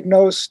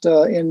diagnosed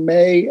in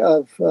May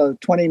of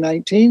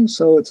 2019,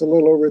 so it's a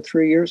little over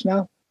 3 years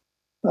now,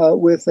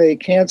 with a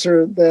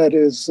cancer that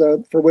is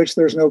for which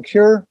there's no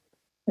cure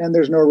and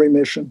there's no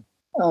remission.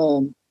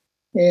 The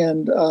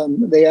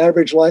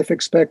average life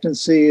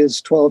expectancy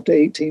is 12 to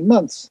 18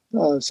 months.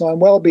 So I'm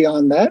well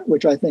beyond that,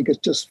 which I think is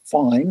just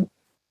fine.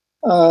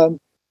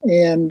 And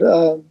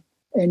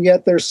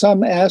yet there's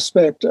some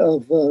aspect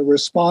of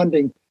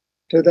responding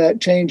to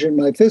that change in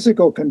my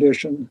physical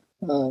condition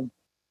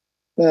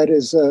that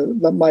is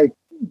my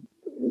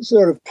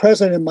sort of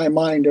present in my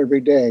mind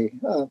every day.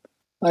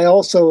 I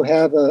also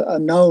have a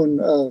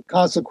known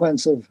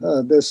consequence of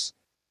this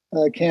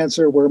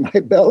cancer where my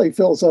belly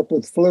fills up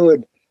with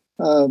fluid.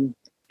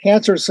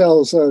 Cancer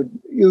cells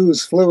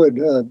use fluid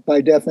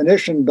by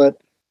definition,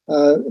 but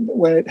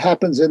when it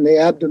happens in the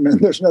abdomen,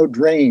 there's no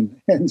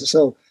drain. And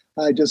so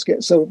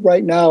so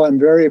right now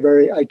I'm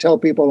I tell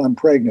people I'm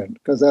pregnant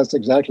because that's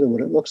exactly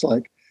what it looks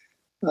like.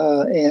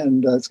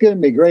 And it's given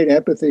me great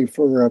empathy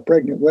for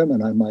pregnant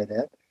women, I might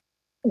add.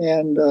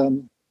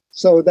 And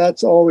so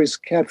that's always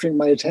capturing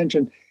my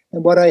attention.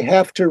 And what I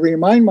have to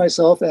remind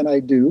myself, and I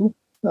do,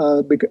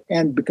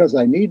 because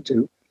I need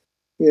to,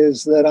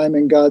 is that I'm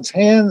in God's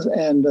hands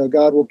and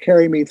God will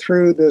carry me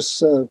through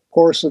this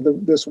course of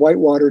this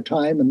whitewater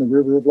time in the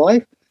river of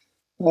life.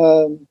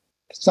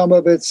 Some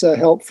of it's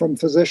help from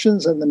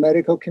physicians and the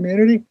medical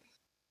community,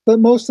 but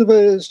most of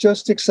it is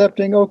just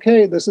accepting,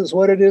 okay, this is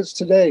what it is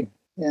today.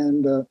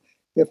 And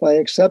if I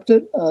accept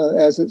it,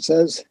 as it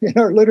says in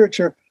our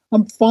literature,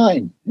 I'm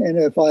fine. And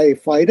if I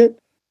fight it,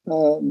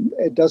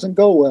 it doesn't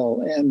go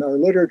well. And our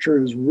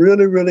literature is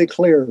really, really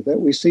clear that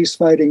we cease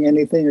fighting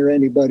anything or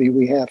anybody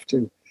we have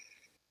to.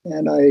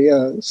 And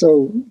and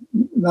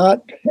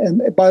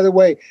by the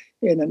way,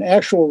 in an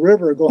actual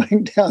river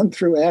going down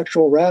through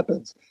actual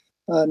rapids,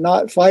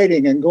 not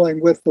fighting and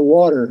going with the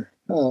water,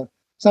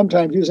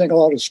 sometimes using a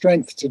lot of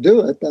strength to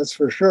do it, that's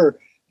for sure,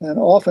 and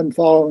often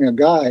following a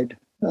guide,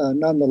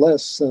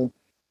 nonetheless. So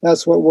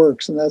that's what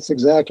works, and that's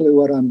exactly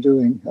what I'm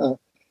doing.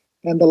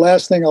 And the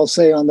last thing I'll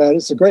say on that,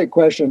 it's a great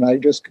question, I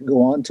just could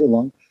go on too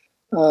long,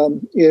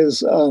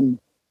 is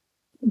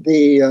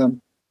the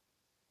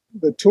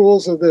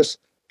tools of this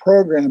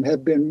program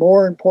have been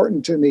more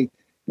important to me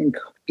in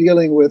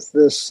dealing with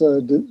this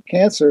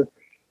cancer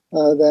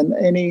than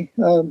any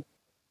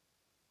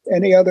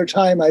other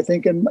time, I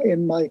think,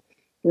 in my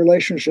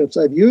relationships.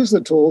 I've used the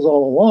tools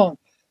all along,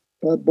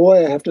 but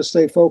boy, I have to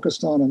stay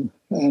focused on them.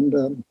 And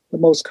the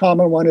most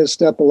common one is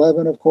step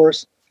 11, of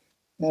course,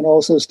 and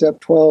also step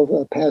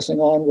 12,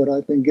 passing on what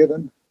I've been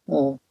given.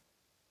 And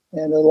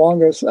the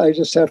longest, I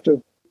just have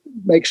to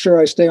make sure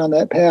I stay on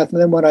that path.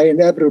 And then when I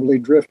inevitably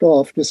drift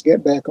off, just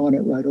get back on it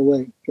right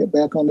away. Get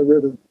back on the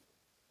river.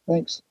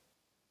 Thanks.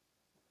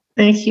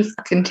 Thank you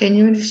for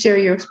continuing to share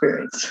your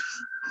experience.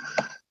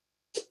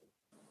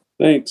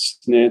 Thanks,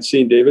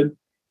 Nancy and David.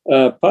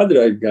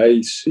 Padre,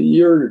 guys,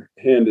 your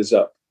hand is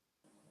up.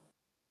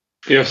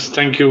 Yes,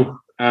 thank you.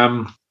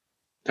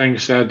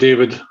 Thanks,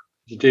 David.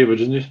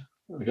 David, isn't it?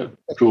 I got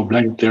drew a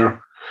blank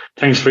there.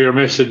 Thanks for your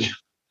message.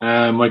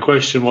 My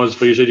question was,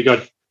 for you said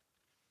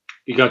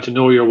you got to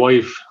know your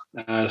wife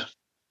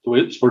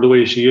for the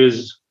way she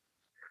is?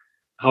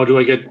 How do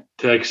I get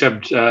to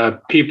accept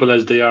people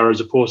as they are, as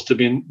opposed to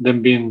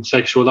them being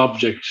sexual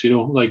objects?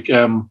 Like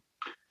I'm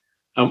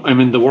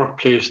in the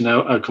workplace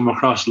now. I come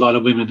across a lot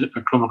of women.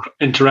 I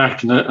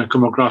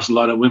come across a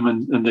lot of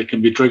women, and they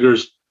can be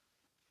triggers.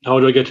 How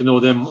do I get to know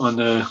them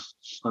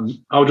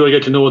how do I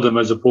get to know them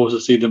as opposed to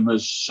see them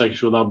as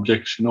sexual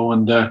objects?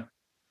 And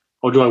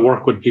how do I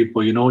work with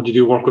people? Did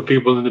you work with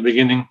people in the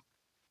beginning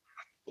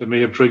that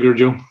may have triggered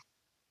you?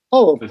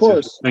 Oh, of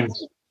course.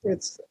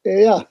 It's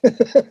yeah.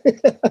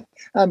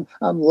 I'm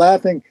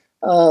laughing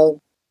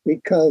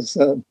because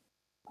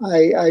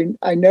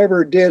I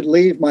never did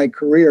leave my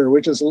career,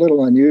 which is a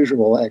little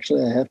unusual,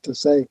 actually, I have to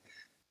say,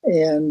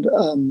 and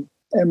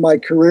my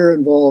career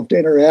involved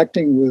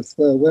interacting with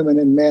women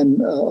and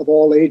men of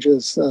all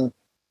ages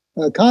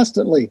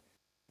constantly,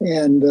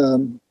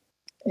 and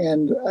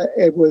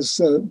it was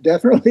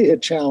definitely a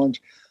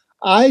challenge.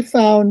 I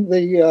found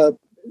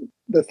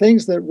the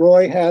things that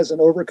Roy has in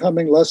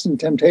Overcoming Lust and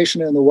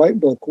Temptation in the White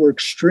Book were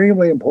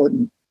extremely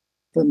important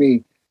for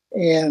me.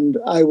 And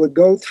I would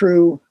go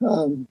through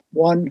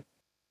one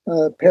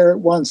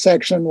paragraph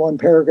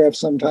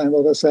sometime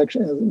of a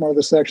section, one of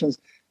the sections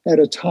at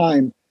a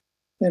time.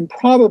 And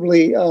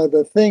probably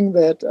the thing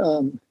that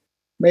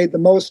made the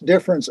most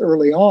difference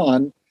early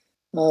on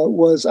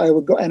was I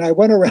would go, and I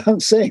went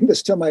around saying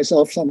this to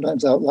myself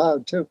sometimes out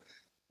loud too.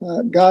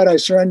 God, I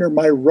surrender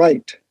my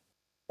right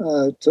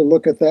to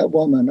look at that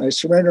woman. I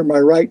surrender my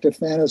right to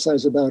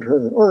fantasize about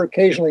her, or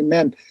occasionally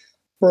men.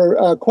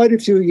 For quite a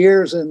few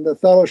years in the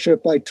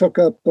fellowship, I took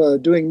up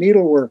doing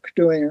needlework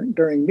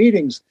during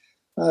meetings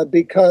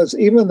because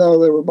even though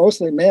they were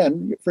mostly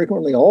men,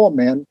 frequently all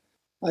men,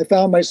 I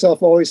found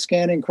myself always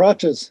scanning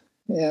crotches,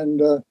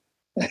 and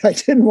I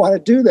didn't want to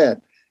do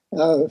that.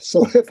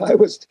 So if I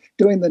was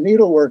doing the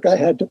needlework, I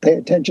had to pay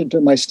attention to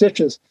my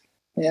stitches,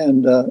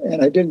 and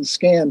I didn't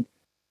scan.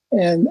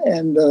 And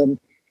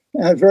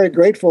I'm very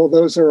grateful.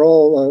 Those are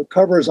all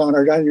covers on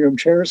our dining room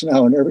chairs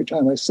now, and every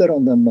time I sit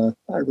on them,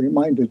 I'm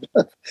reminded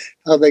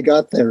how they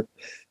got there.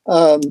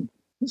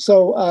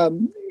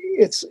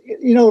 It's,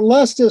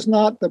 lust is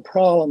not the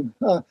problem.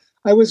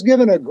 I was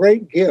given a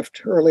great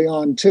gift early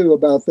on, too,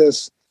 about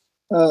this,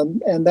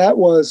 and that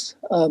was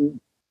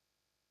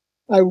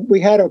we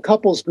had a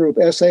couples group,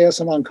 SAS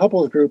and on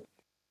couples group,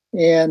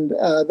 and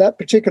that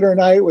particular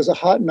night was a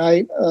hot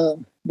night.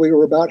 We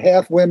were about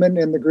half women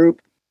in the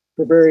group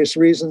for various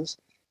reasons.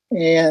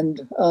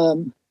 And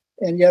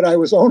yet I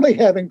was only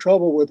having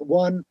trouble with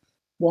one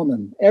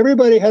woman.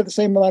 Everybody had the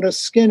same amount of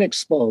skin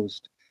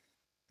exposed,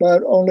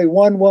 but only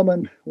one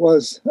woman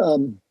was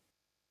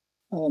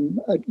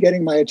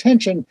getting my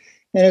attention.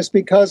 And it's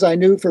because I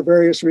knew for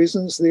various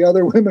reasons the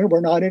other women were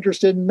not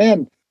interested in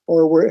men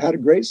or had a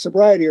great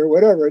sobriety or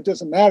whatever. It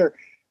doesn't matter.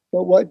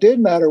 But what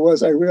did matter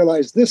was I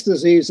realized this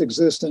disease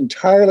exists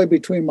entirely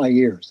between my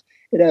ears.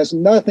 It has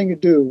nothing to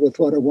do with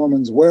what a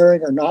woman's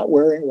wearing or not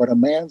wearing, what a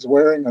man's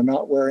wearing or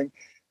not wearing,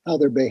 how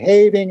they're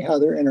behaving, how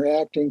they're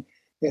interacting.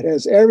 It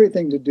has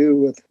everything to do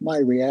with my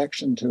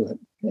reaction to it.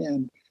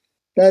 And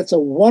that's a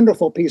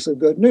wonderful piece of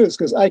good news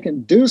because I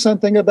can do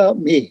something about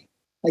me.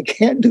 I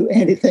can't do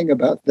anything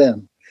about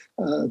them.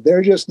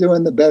 They're just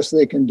doing the best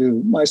they can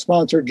do. My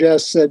sponsor,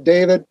 Jess, said,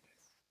 David,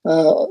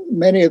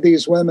 many of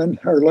these women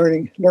are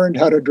learned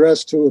how to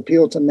dress to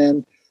appeal to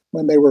men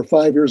when they were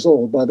 5 years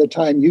old. By the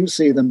time you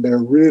see them, they're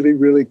really,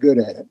 really good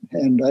at it.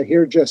 And I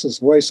hear Jess's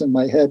voice in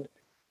my head.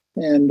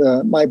 And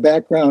my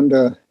background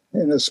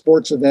in a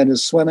sports event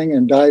is swimming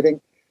and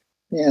diving.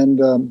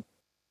 And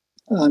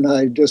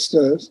I just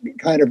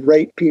kind of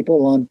rate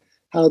people on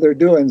how they're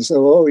doing.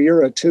 So,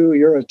 you're a 2,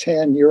 you're a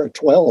 10, you're a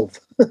 12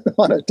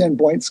 on a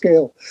 10-point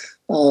scale.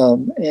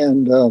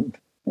 And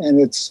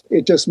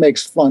it just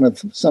makes fun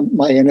of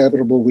my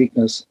inevitable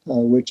weakness,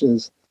 which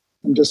is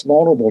I'm just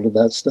vulnerable to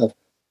that stuff.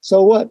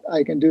 So what?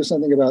 I can do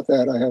something about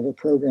that. I have a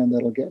program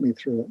that'll get me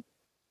through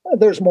it.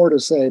 There's more to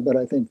say, but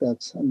I think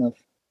that's enough.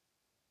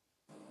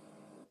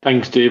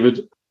 Thanks,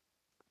 David.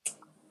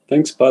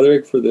 Thanks,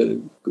 Patrick, for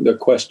the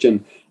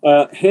question.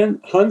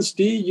 Hans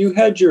D., you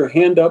had your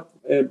hand up,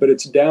 but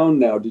it's down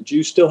now. Did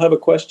you still have a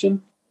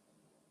question?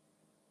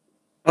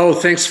 Oh,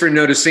 thanks for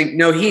noticing.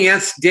 No,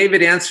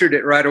 David answered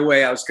it right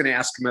away. I was going to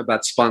ask him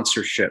about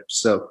sponsorship.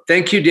 So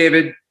thank you,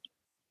 David.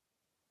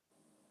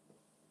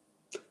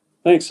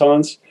 Thanks,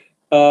 Hans.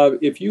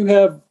 If you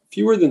have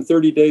fewer than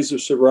 30 days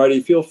of sobriety,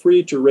 feel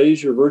free to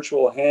raise your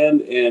virtual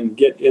hand and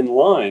get in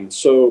line.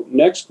 So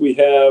next we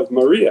have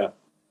Maria.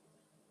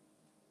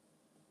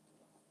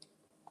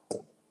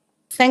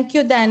 Thank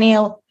you,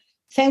 Daniel.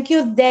 Thank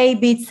you,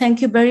 David.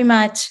 Thank you very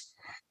much.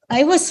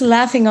 I was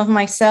laughing of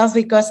myself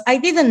because I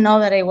didn't know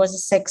that I was a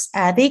sex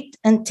addict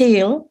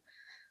until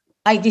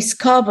I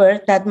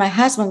discovered that my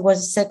husband was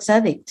a sex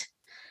addict.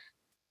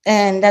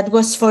 And that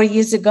was 4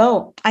 years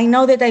ago. I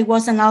know that I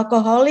was an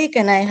alcoholic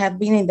and I have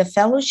been in the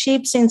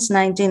fellowship since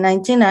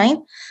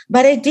 1999,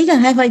 but I didn't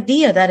have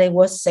idea that I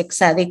was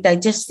sex addict. I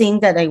just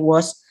think that I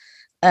was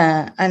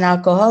an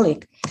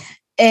alcoholic.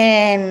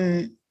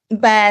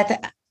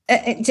 But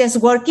just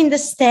working the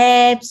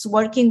steps,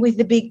 working with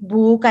the big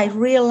book, I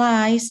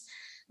realized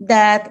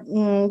that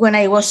when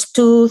I was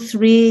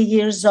 2-3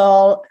 years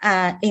old,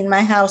 in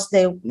my house,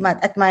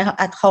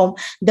 at home,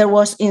 there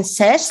was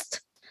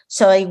incest.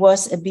 So I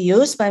was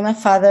abused by my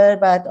father,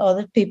 but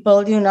other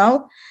people,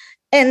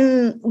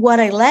 And what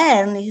I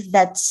learned is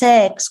that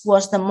sex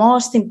was the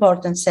most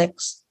important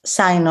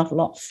sign of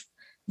love.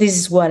 This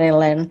is what I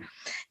learned.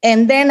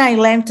 And then I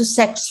learned to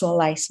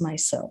sexualize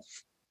myself.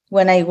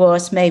 When I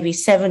was maybe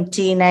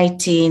 17,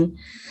 18,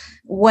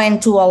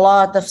 went to a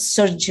lot of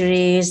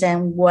surgeries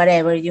and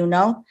whatever,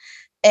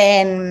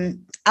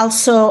 And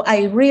also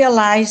I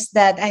realized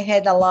that I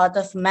had a lot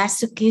of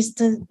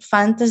masochist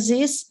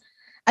fantasies.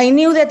 I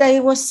knew that I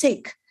was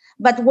sick,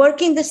 but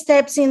working the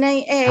steps in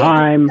AA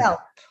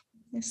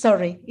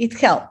it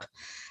helped.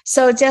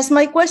 So just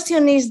my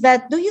question is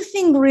that, do you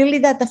think really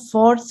that the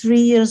 3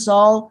 years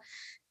old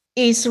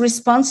is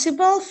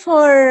responsible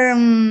for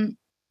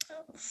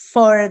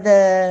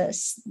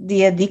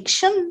the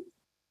addiction?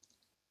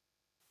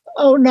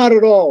 Oh, not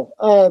at all.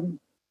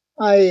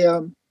 I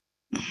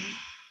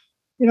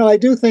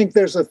do think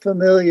there's a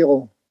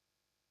familial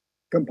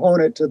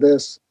component to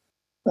this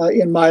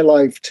in my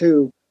life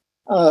too.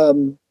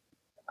 I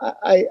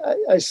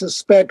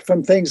suspect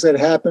from things that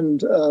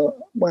happened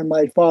when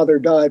my father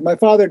died. My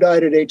father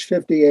died at age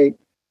 58,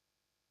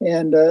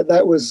 and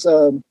that was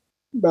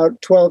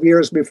about 12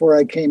 years before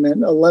I came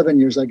in, 11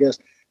 years, I guess,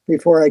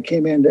 before I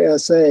came into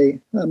SA.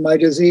 My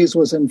disease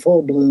was in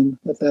full bloom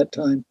at that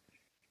time.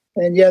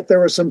 And yet there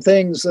were some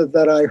things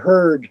that I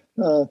heard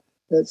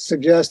that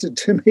suggested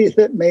to me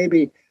that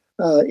maybe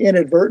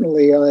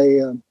inadvertently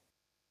I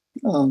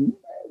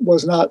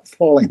was not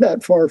falling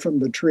that far from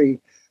the tree.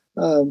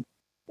 And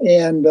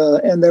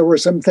there were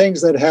some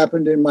things that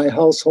happened in my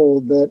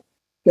household that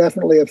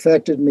definitely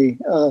affected me.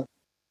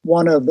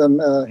 One of them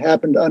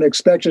happened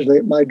unexpectedly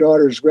at my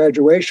daughter's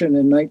graduation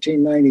in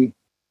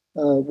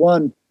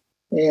 1991,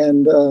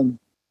 and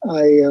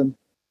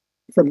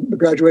from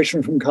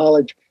graduation from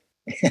college,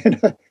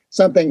 and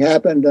something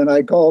happened, and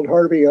I called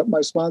Harvey up, my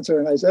sponsor,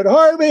 and I said,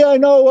 "Harvey, I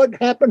know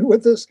what happened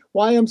with this.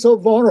 Why I'm so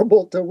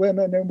vulnerable to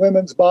women and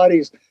women's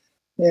bodies,"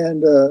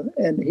 and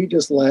he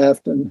just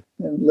laughed and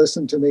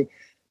listened to me.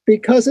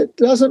 Because it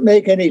doesn't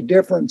make any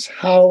difference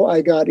how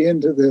I got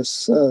into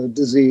this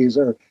disease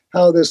or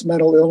how this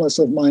mental illness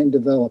of mine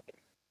developed.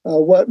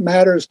 What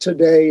matters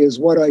today is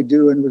what I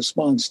do in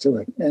response to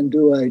it. And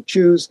do I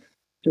choose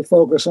to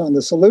focus on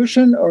the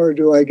solution, or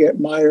do I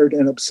get mired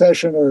in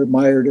obsession or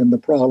mired in the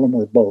problem,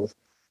 or both?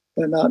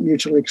 They're not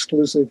mutually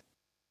exclusive.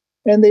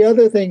 And the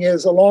other thing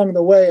is, along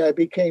the way, I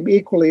became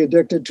equally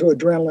addicted to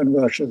adrenaline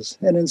rushes.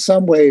 And in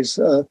some ways,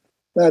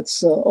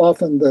 that's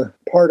often the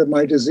part of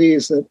my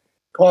disease that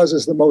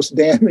causes the most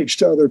damage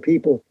to other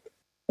people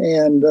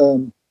and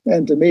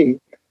to me.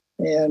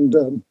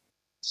 And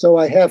so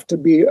I have to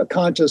be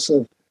conscious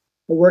of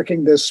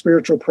working this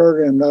spiritual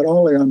program, not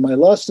only on my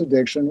lust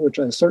addiction, which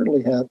I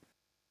certainly have,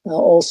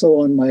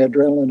 also on my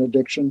adrenaline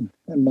addiction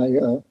and my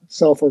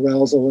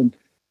self-arousal. And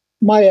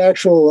my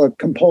actual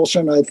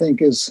compulsion, I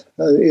think, is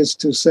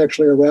to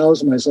sexually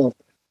arouse myself.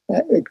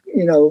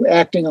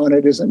 Acting on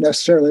it isn't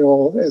necessarily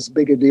all as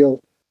big a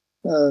deal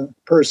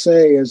per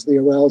se as the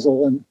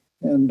arousal, and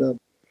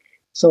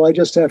so I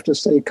just have to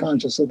stay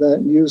conscious of that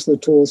and use the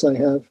tools I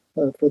have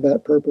for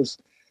that purpose.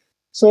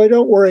 So I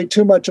don't worry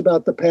too much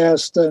about the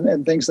past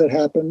and things that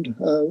happened.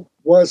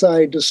 Was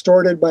I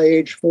distorted by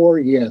age 4?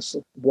 Yes.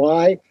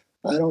 Why?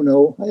 I don't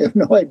know. I have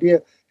no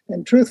idea.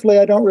 And truthfully,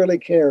 I don't really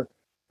care.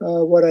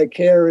 What I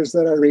care is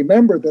that I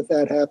remember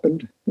that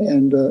happened,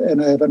 and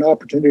I have an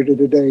opportunity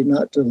today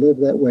not to live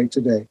that way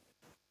today.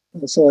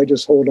 So I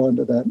just hold on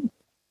to that.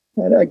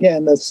 And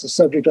again, that's the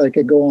subject I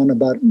could go on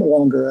about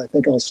longer. I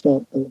think I'll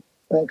stop, though.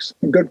 Thanks.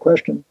 And good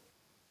question.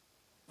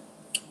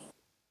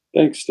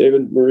 Thanks,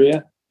 David.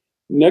 Maria.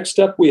 Next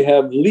up, we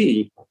have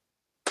Lee.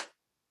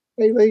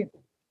 Hey, Lee.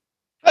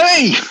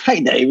 Hey,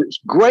 David. It's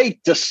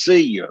great to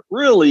see you. It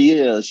really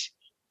is.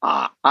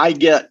 I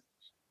get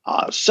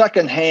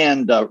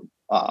secondhand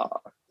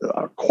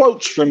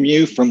quotes from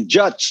you from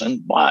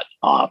Judson, but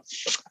I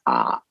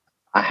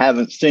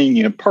haven't seen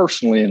you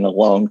personally in a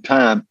long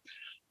time.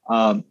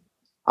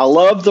 I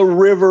love the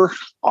river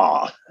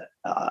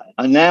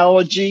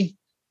analogy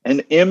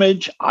and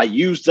image. I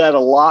use that a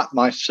lot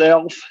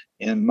myself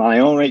in my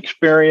own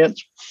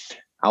experience.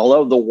 I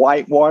love the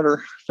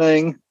whitewater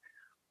thing.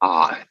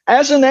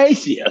 As an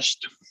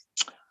atheist,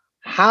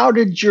 how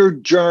did your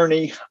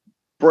journey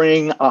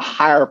bring a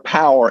higher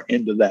power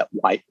into that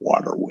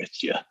whitewater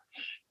with you?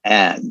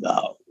 And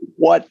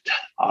what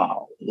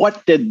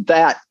did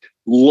that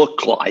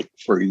look like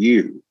for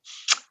you?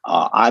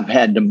 I've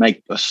had to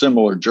make a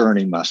similar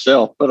journey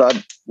myself, but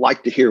I'd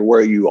like to hear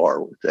where you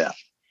are with that.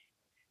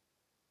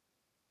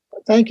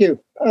 Thank you.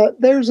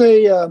 There's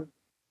a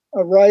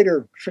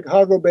writer,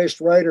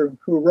 Chicago-based writer,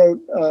 who wrote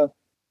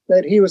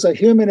that he was a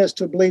humanist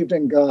who believed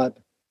in God.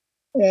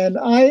 And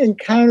I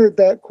encountered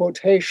that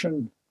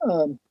quotation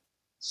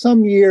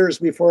some years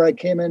before I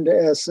came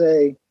into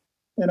SA.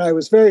 And I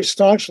was very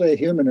staunchly a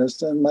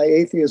humanist, and my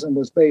atheism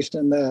was based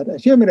in that. A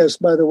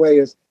humanist, by the way,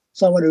 is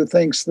someone who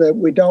thinks that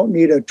we don't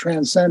need a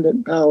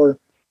transcendent power.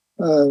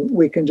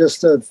 We can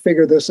just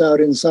figure this out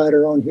inside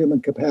our own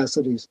human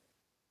capacities.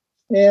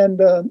 And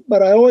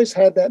but I always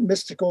had that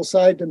mystical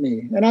side to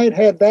me, and I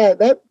had that.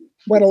 That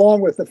went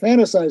along with the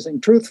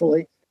fantasizing.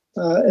 Truthfully,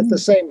 at the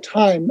same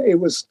time, it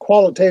was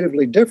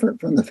qualitatively different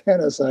from the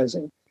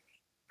fantasizing,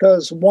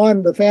 because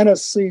one, the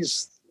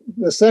fantasies,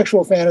 the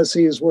sexual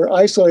fantasies, were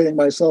isolating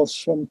myself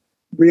from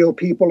real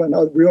people and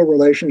real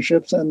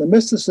relationships, and the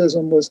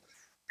mysticism was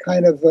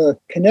kind of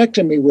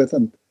connecting me with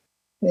them.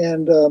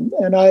 And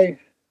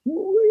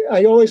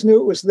I always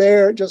knew it was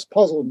there. It just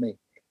puzzled me.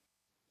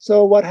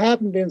 So what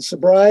happened in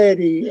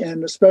sobriety,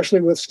 and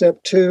especially with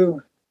step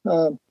 2,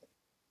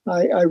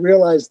 I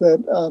realized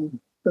that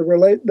the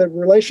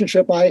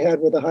relationship I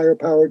had with a higher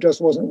power just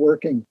wasn't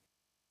working.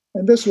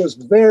 And this was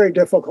very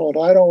difficult.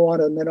 I don't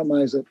want to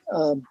minimize it.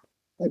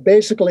 I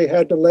basically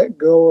had to let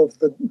go of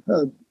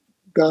the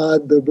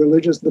God, the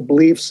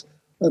beliefs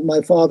of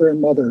my father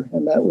and mother.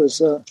 And that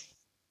was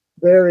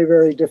very,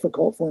 very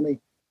difficult for me.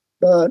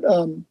 But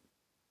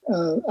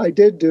I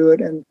did do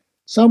it. And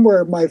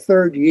somewhere in my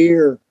 3rd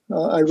year,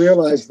 I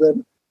realized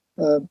that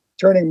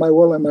turning my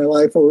will and my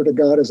life over to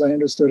God as I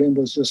understood him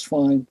was just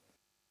fine.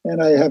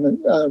 And I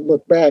haven't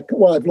looked back.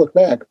 Well, I've looked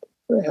back,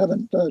 but I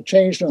haven't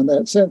changed on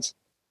that since.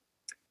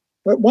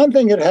 But one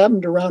thing that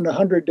happened around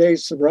 100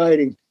 days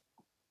sobriety,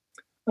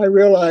 I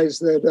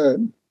realized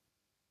that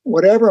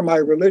whatever my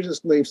religious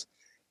beliefs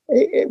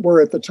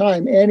were at the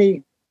time,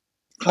 any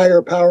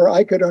higher power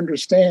I could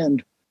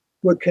understand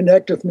would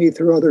connect with me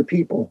through other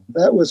people.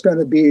 That was going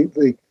to be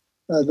the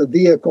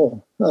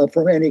vehicle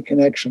from any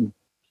connection.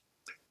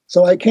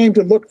 So I came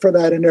to look for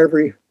that in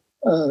every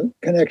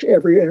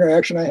every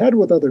interaction I had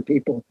with other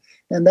people,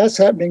 and that's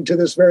happening to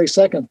this very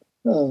second.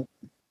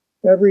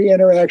 Every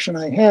interaction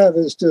I have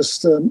is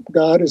just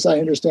God, as I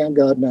understand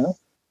God now,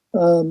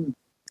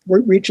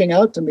 reaching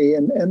out to me,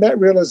 and that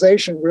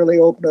realization really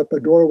opened up a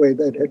doorway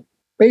that had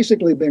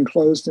basically been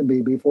closed to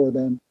me before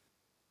then,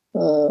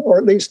 or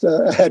at least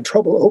I had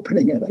trouble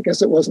opening it. I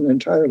guess it wasn't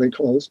entirely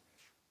closed,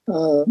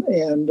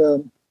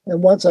 and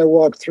once I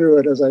walked through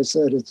it, as I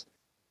said,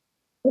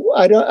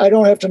 I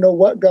don't have to know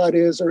what God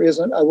is or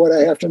isn't. What I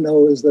have to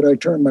know is that I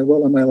turn my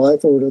will and my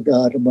life over to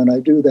God, and when I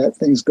do that,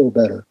 things go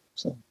better.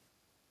 So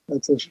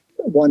that's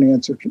one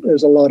answer.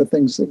 There's a lot of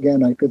things,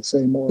 again, I could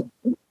say more.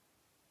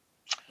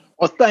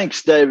 Well,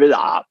 thanks, David.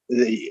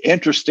 The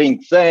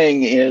interesting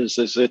thing is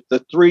that the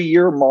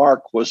 3-year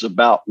mark was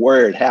about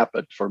where it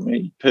happened for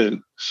me,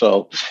 too.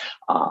 So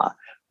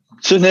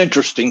it's an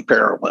interesting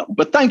parallel.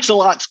 But thanks a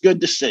lot. It's good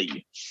to see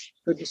you.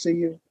 Good to see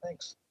you.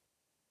 Thanks.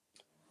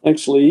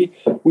 Thanks, Lee.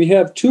 We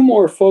have 2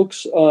 more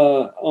folks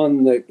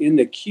in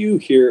the queue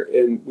here,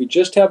 and we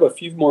just have a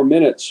few more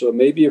minutes. So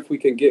maybe if we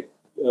can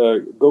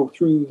go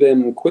through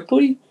them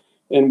quickly,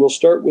 and we'll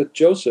start with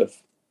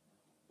Joseph.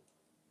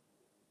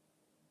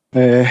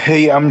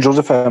 Hey, I'm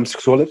Joseph. I'm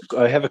sexaholic.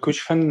 I have a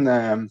question.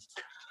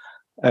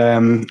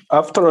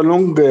 After a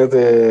long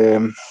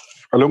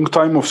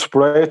time of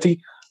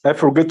sobriety, I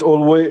forget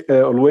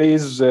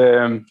always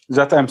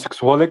that I'm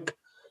sexaholic,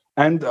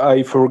 and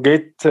I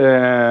forget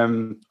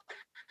the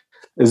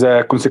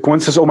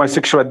consequences of my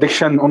sexual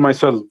addiction on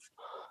myself.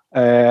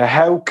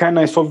 How can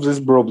I solve this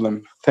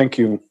problem? Thank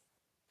you.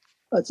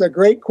 That's a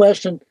great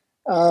question,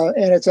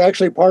 and it's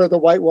actually part of the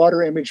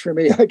whitewater image for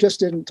me. I just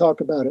didn't talk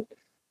about it.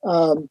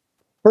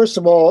 First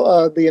of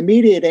all, the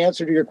immediate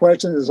answer to your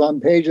question is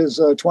on pages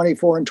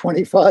 24 and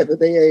 25 of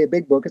the AA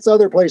Big Book. It's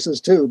other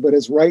places too, but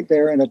it's right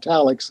there in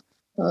italics,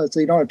 so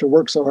you don't have to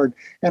work so hard.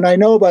 And I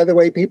know, by the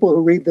way, people who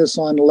read this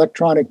on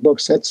electronic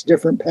books, that's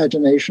different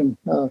pagination,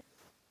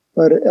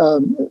 but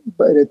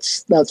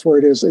that's where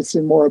it is. It's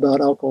more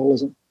about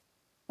alcoholism.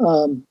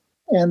 And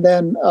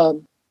then,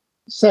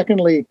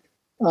 secondly,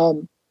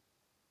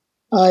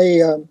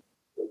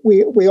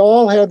 we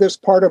all have this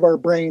part of our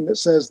brain that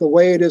says the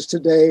way it is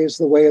today is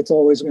the way it's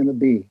always going to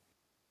be.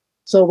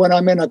 So when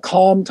I'm in a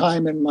calm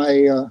time in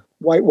my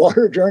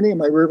whitewater journey,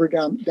 my river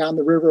down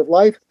the river of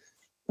life,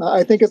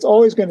 I think it's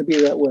always going to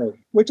be that way,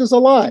 which is a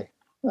lie.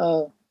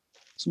 So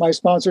my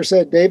sponsor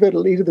said, David,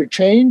 it'll either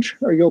change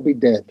or you'll be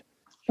dead.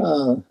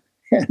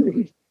 And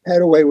he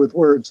had a way with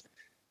words.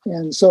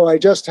 And so I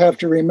just have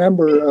to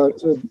remember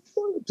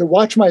to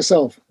watch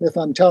myself. If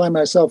I'm telling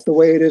myself the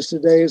way it is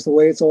today is the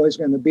way it's always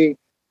going to be,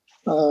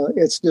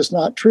 it's just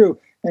not true.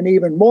 And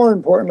even more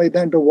importantly,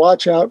 than to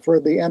watch out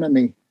for the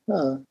enemy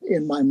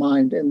in my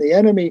mind. And the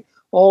enemy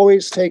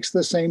always takes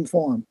the same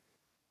form.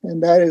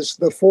 And that is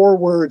the 4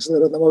 words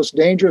that are the most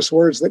dangerous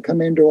words that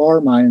come into our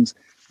minds.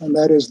 And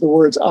that is the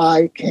words,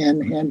 I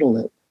can handle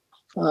it.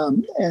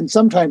 And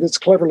sometimes it's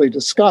cleverly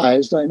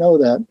disguised. I know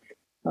that.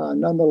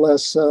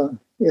 Nonetheless,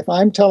 if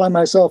I'm telling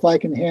myself I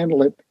can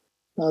handle it,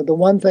 the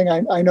one thing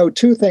I know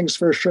 2 things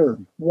for sure.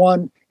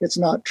 1, it's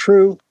not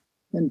true.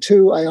 And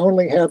 2, I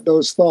only have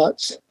those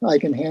thoughts. I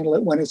can handle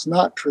it when it's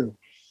not true.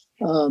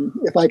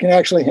 If I can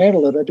actually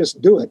handle it, I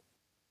just do it.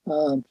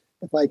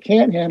 If I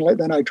can't handle it,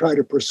 then I try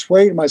to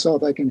persuade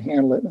myself I can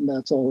handle it, and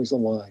that's always a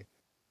lie.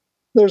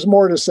 There's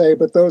more to say,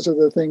 but those are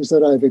the things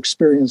that I've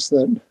experienced,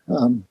 that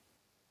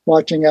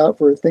watching out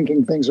for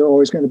thinking things are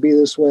always going to be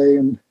this way.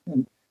 And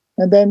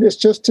then it's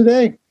just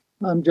today.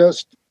 I'm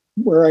just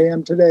where I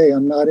am today.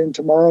 I'm not in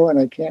tomorrow, and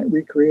I can't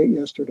recreate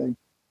yesterday.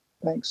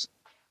 Thanks.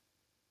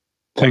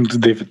 Thanks,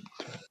 David.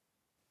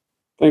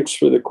 Thanks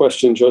for the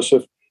question,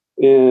 Joseph.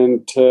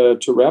 And to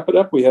wrap it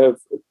up, we have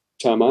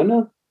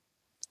Tamana.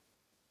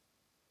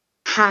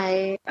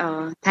 Hi,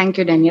 thank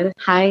you, Daniel.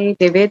 Hi,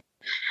 David.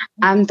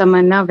 I'm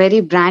Tamanna,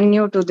 very brand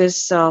new to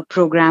this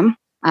program.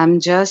 I'm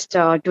just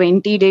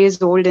 20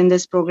 days old in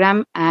this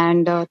program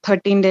and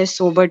 13 days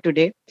sober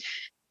today.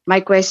 My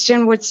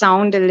question would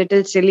sound a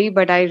little silly,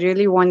 but I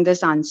really want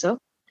this answer.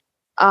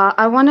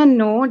 I want to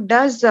know,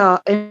 does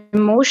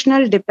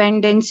emotional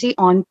dependency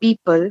on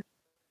people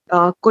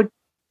could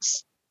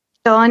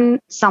turn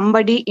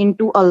somebody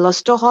into a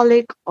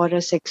lustaholic or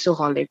a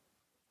sexaholic?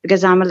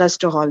 Because I'm a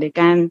lustaholic,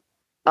 and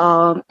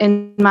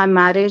in my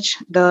marriage,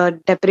 the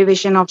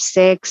deprivation of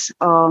sex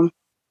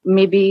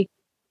maybe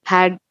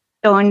had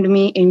turned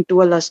me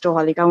into a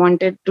lustaholic. I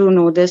wanted to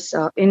know this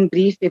in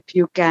brief, if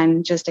you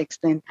can just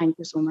explain. Thank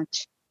you so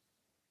much.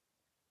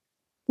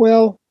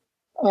 Well,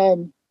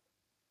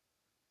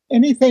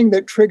 anything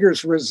that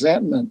triggers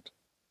resentment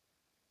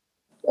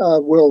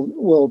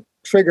will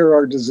trigger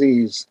our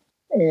disease,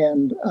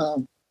 and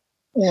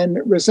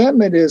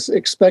resentment is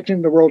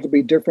expecting the world to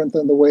be different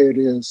than the way it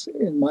is.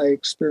 In my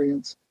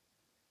experience,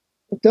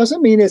 it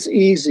doesn't mean it's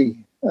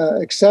easy.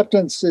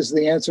 Acceptance is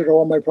the answer to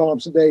all my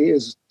problems today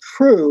is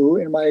true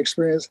in my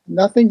experience.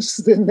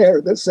 Nothing's in there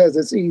that says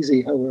it's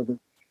easy, however.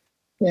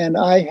 And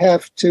I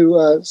have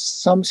to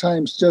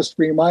sometimes just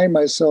remind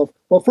myself,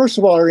 well, first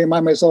of all, I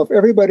remind myself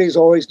everybody's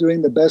always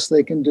doing the best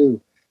they can do,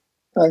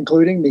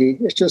 including me.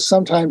 It's just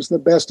sometimes the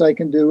best I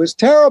can do is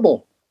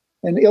terrible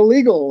and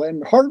illegal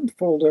and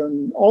harmful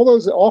and all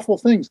those awful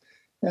things.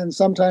 And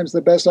sometimes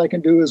the best I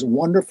can do is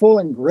wonderful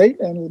and great.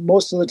 And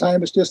most of the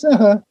time it's just,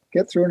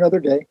 get through another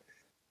day.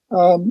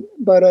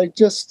 But I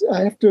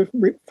have to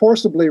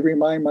forcibly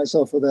remind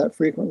myself of that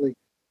frequently.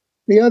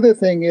 The other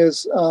thing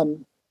is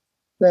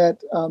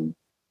that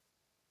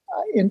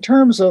in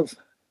terms of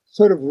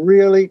sort of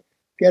really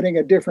getting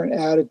a different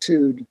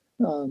attitude,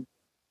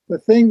 the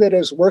thing that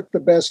has worked the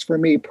best for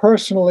me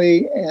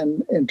personally,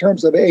 and in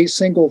terms of a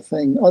single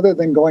thing, other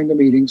than going to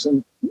meetings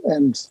and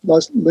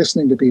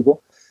listening to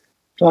people,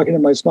 talking to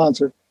my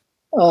sponsor,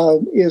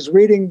 is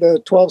reading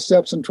the 12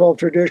 Steps and 12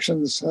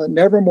 Traditions,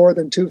 never more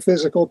than 2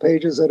 physical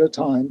pages at a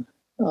time.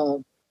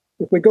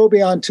 If we go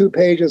beyond 2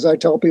 pages, I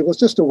tell people it's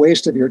just a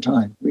waste of your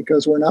time,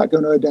 because we're not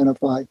going to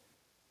identify.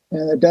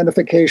 And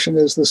identification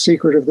is the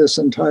secret of this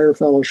entire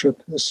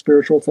fellowship, this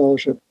spiritual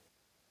fellowship.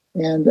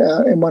 And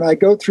when I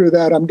go through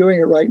that, I'm doing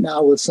it right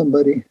now with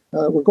somebody.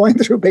 We're going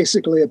through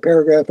basically a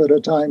paragraph at a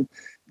time.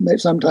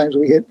 Sometimes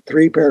we hit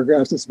 3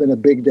 paragraphs. It's been a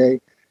big day.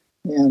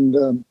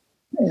 And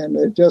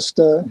it just,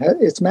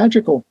 it's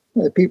magical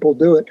that people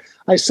do it.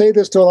 I say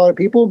this to a lot of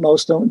people.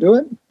 Most don't do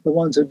it. The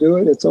ones who do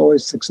it, it's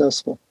always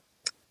successful.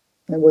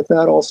 And with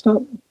that, I'll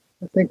stop.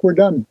 I think we're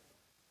done.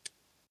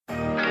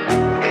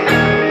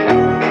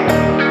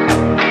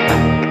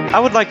 I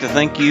would like to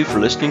thank you for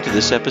listening to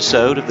this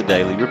episode of the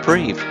Daily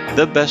Reprieve,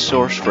 the best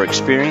source for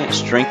experience,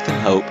 strength,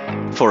 and hope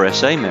for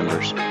SA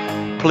members.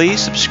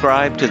 Please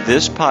subscribe to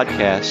this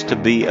podcast to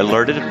be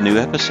alerted of new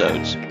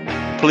episodes.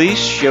 Please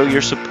show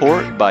your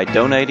support by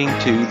donating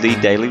to the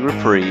Daily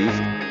Reprieve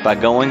by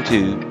going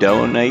to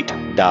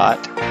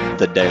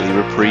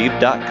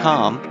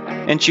donate.thedailyreprieve.com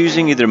and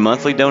choosing either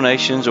monthly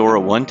donations or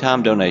a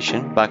one-time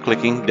donation by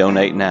clicking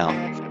Donate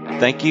Now.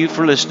 Thank you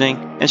for listening,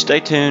 and stay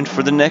tuned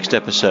for the next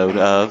episode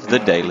of The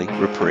Daily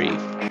Reprieve.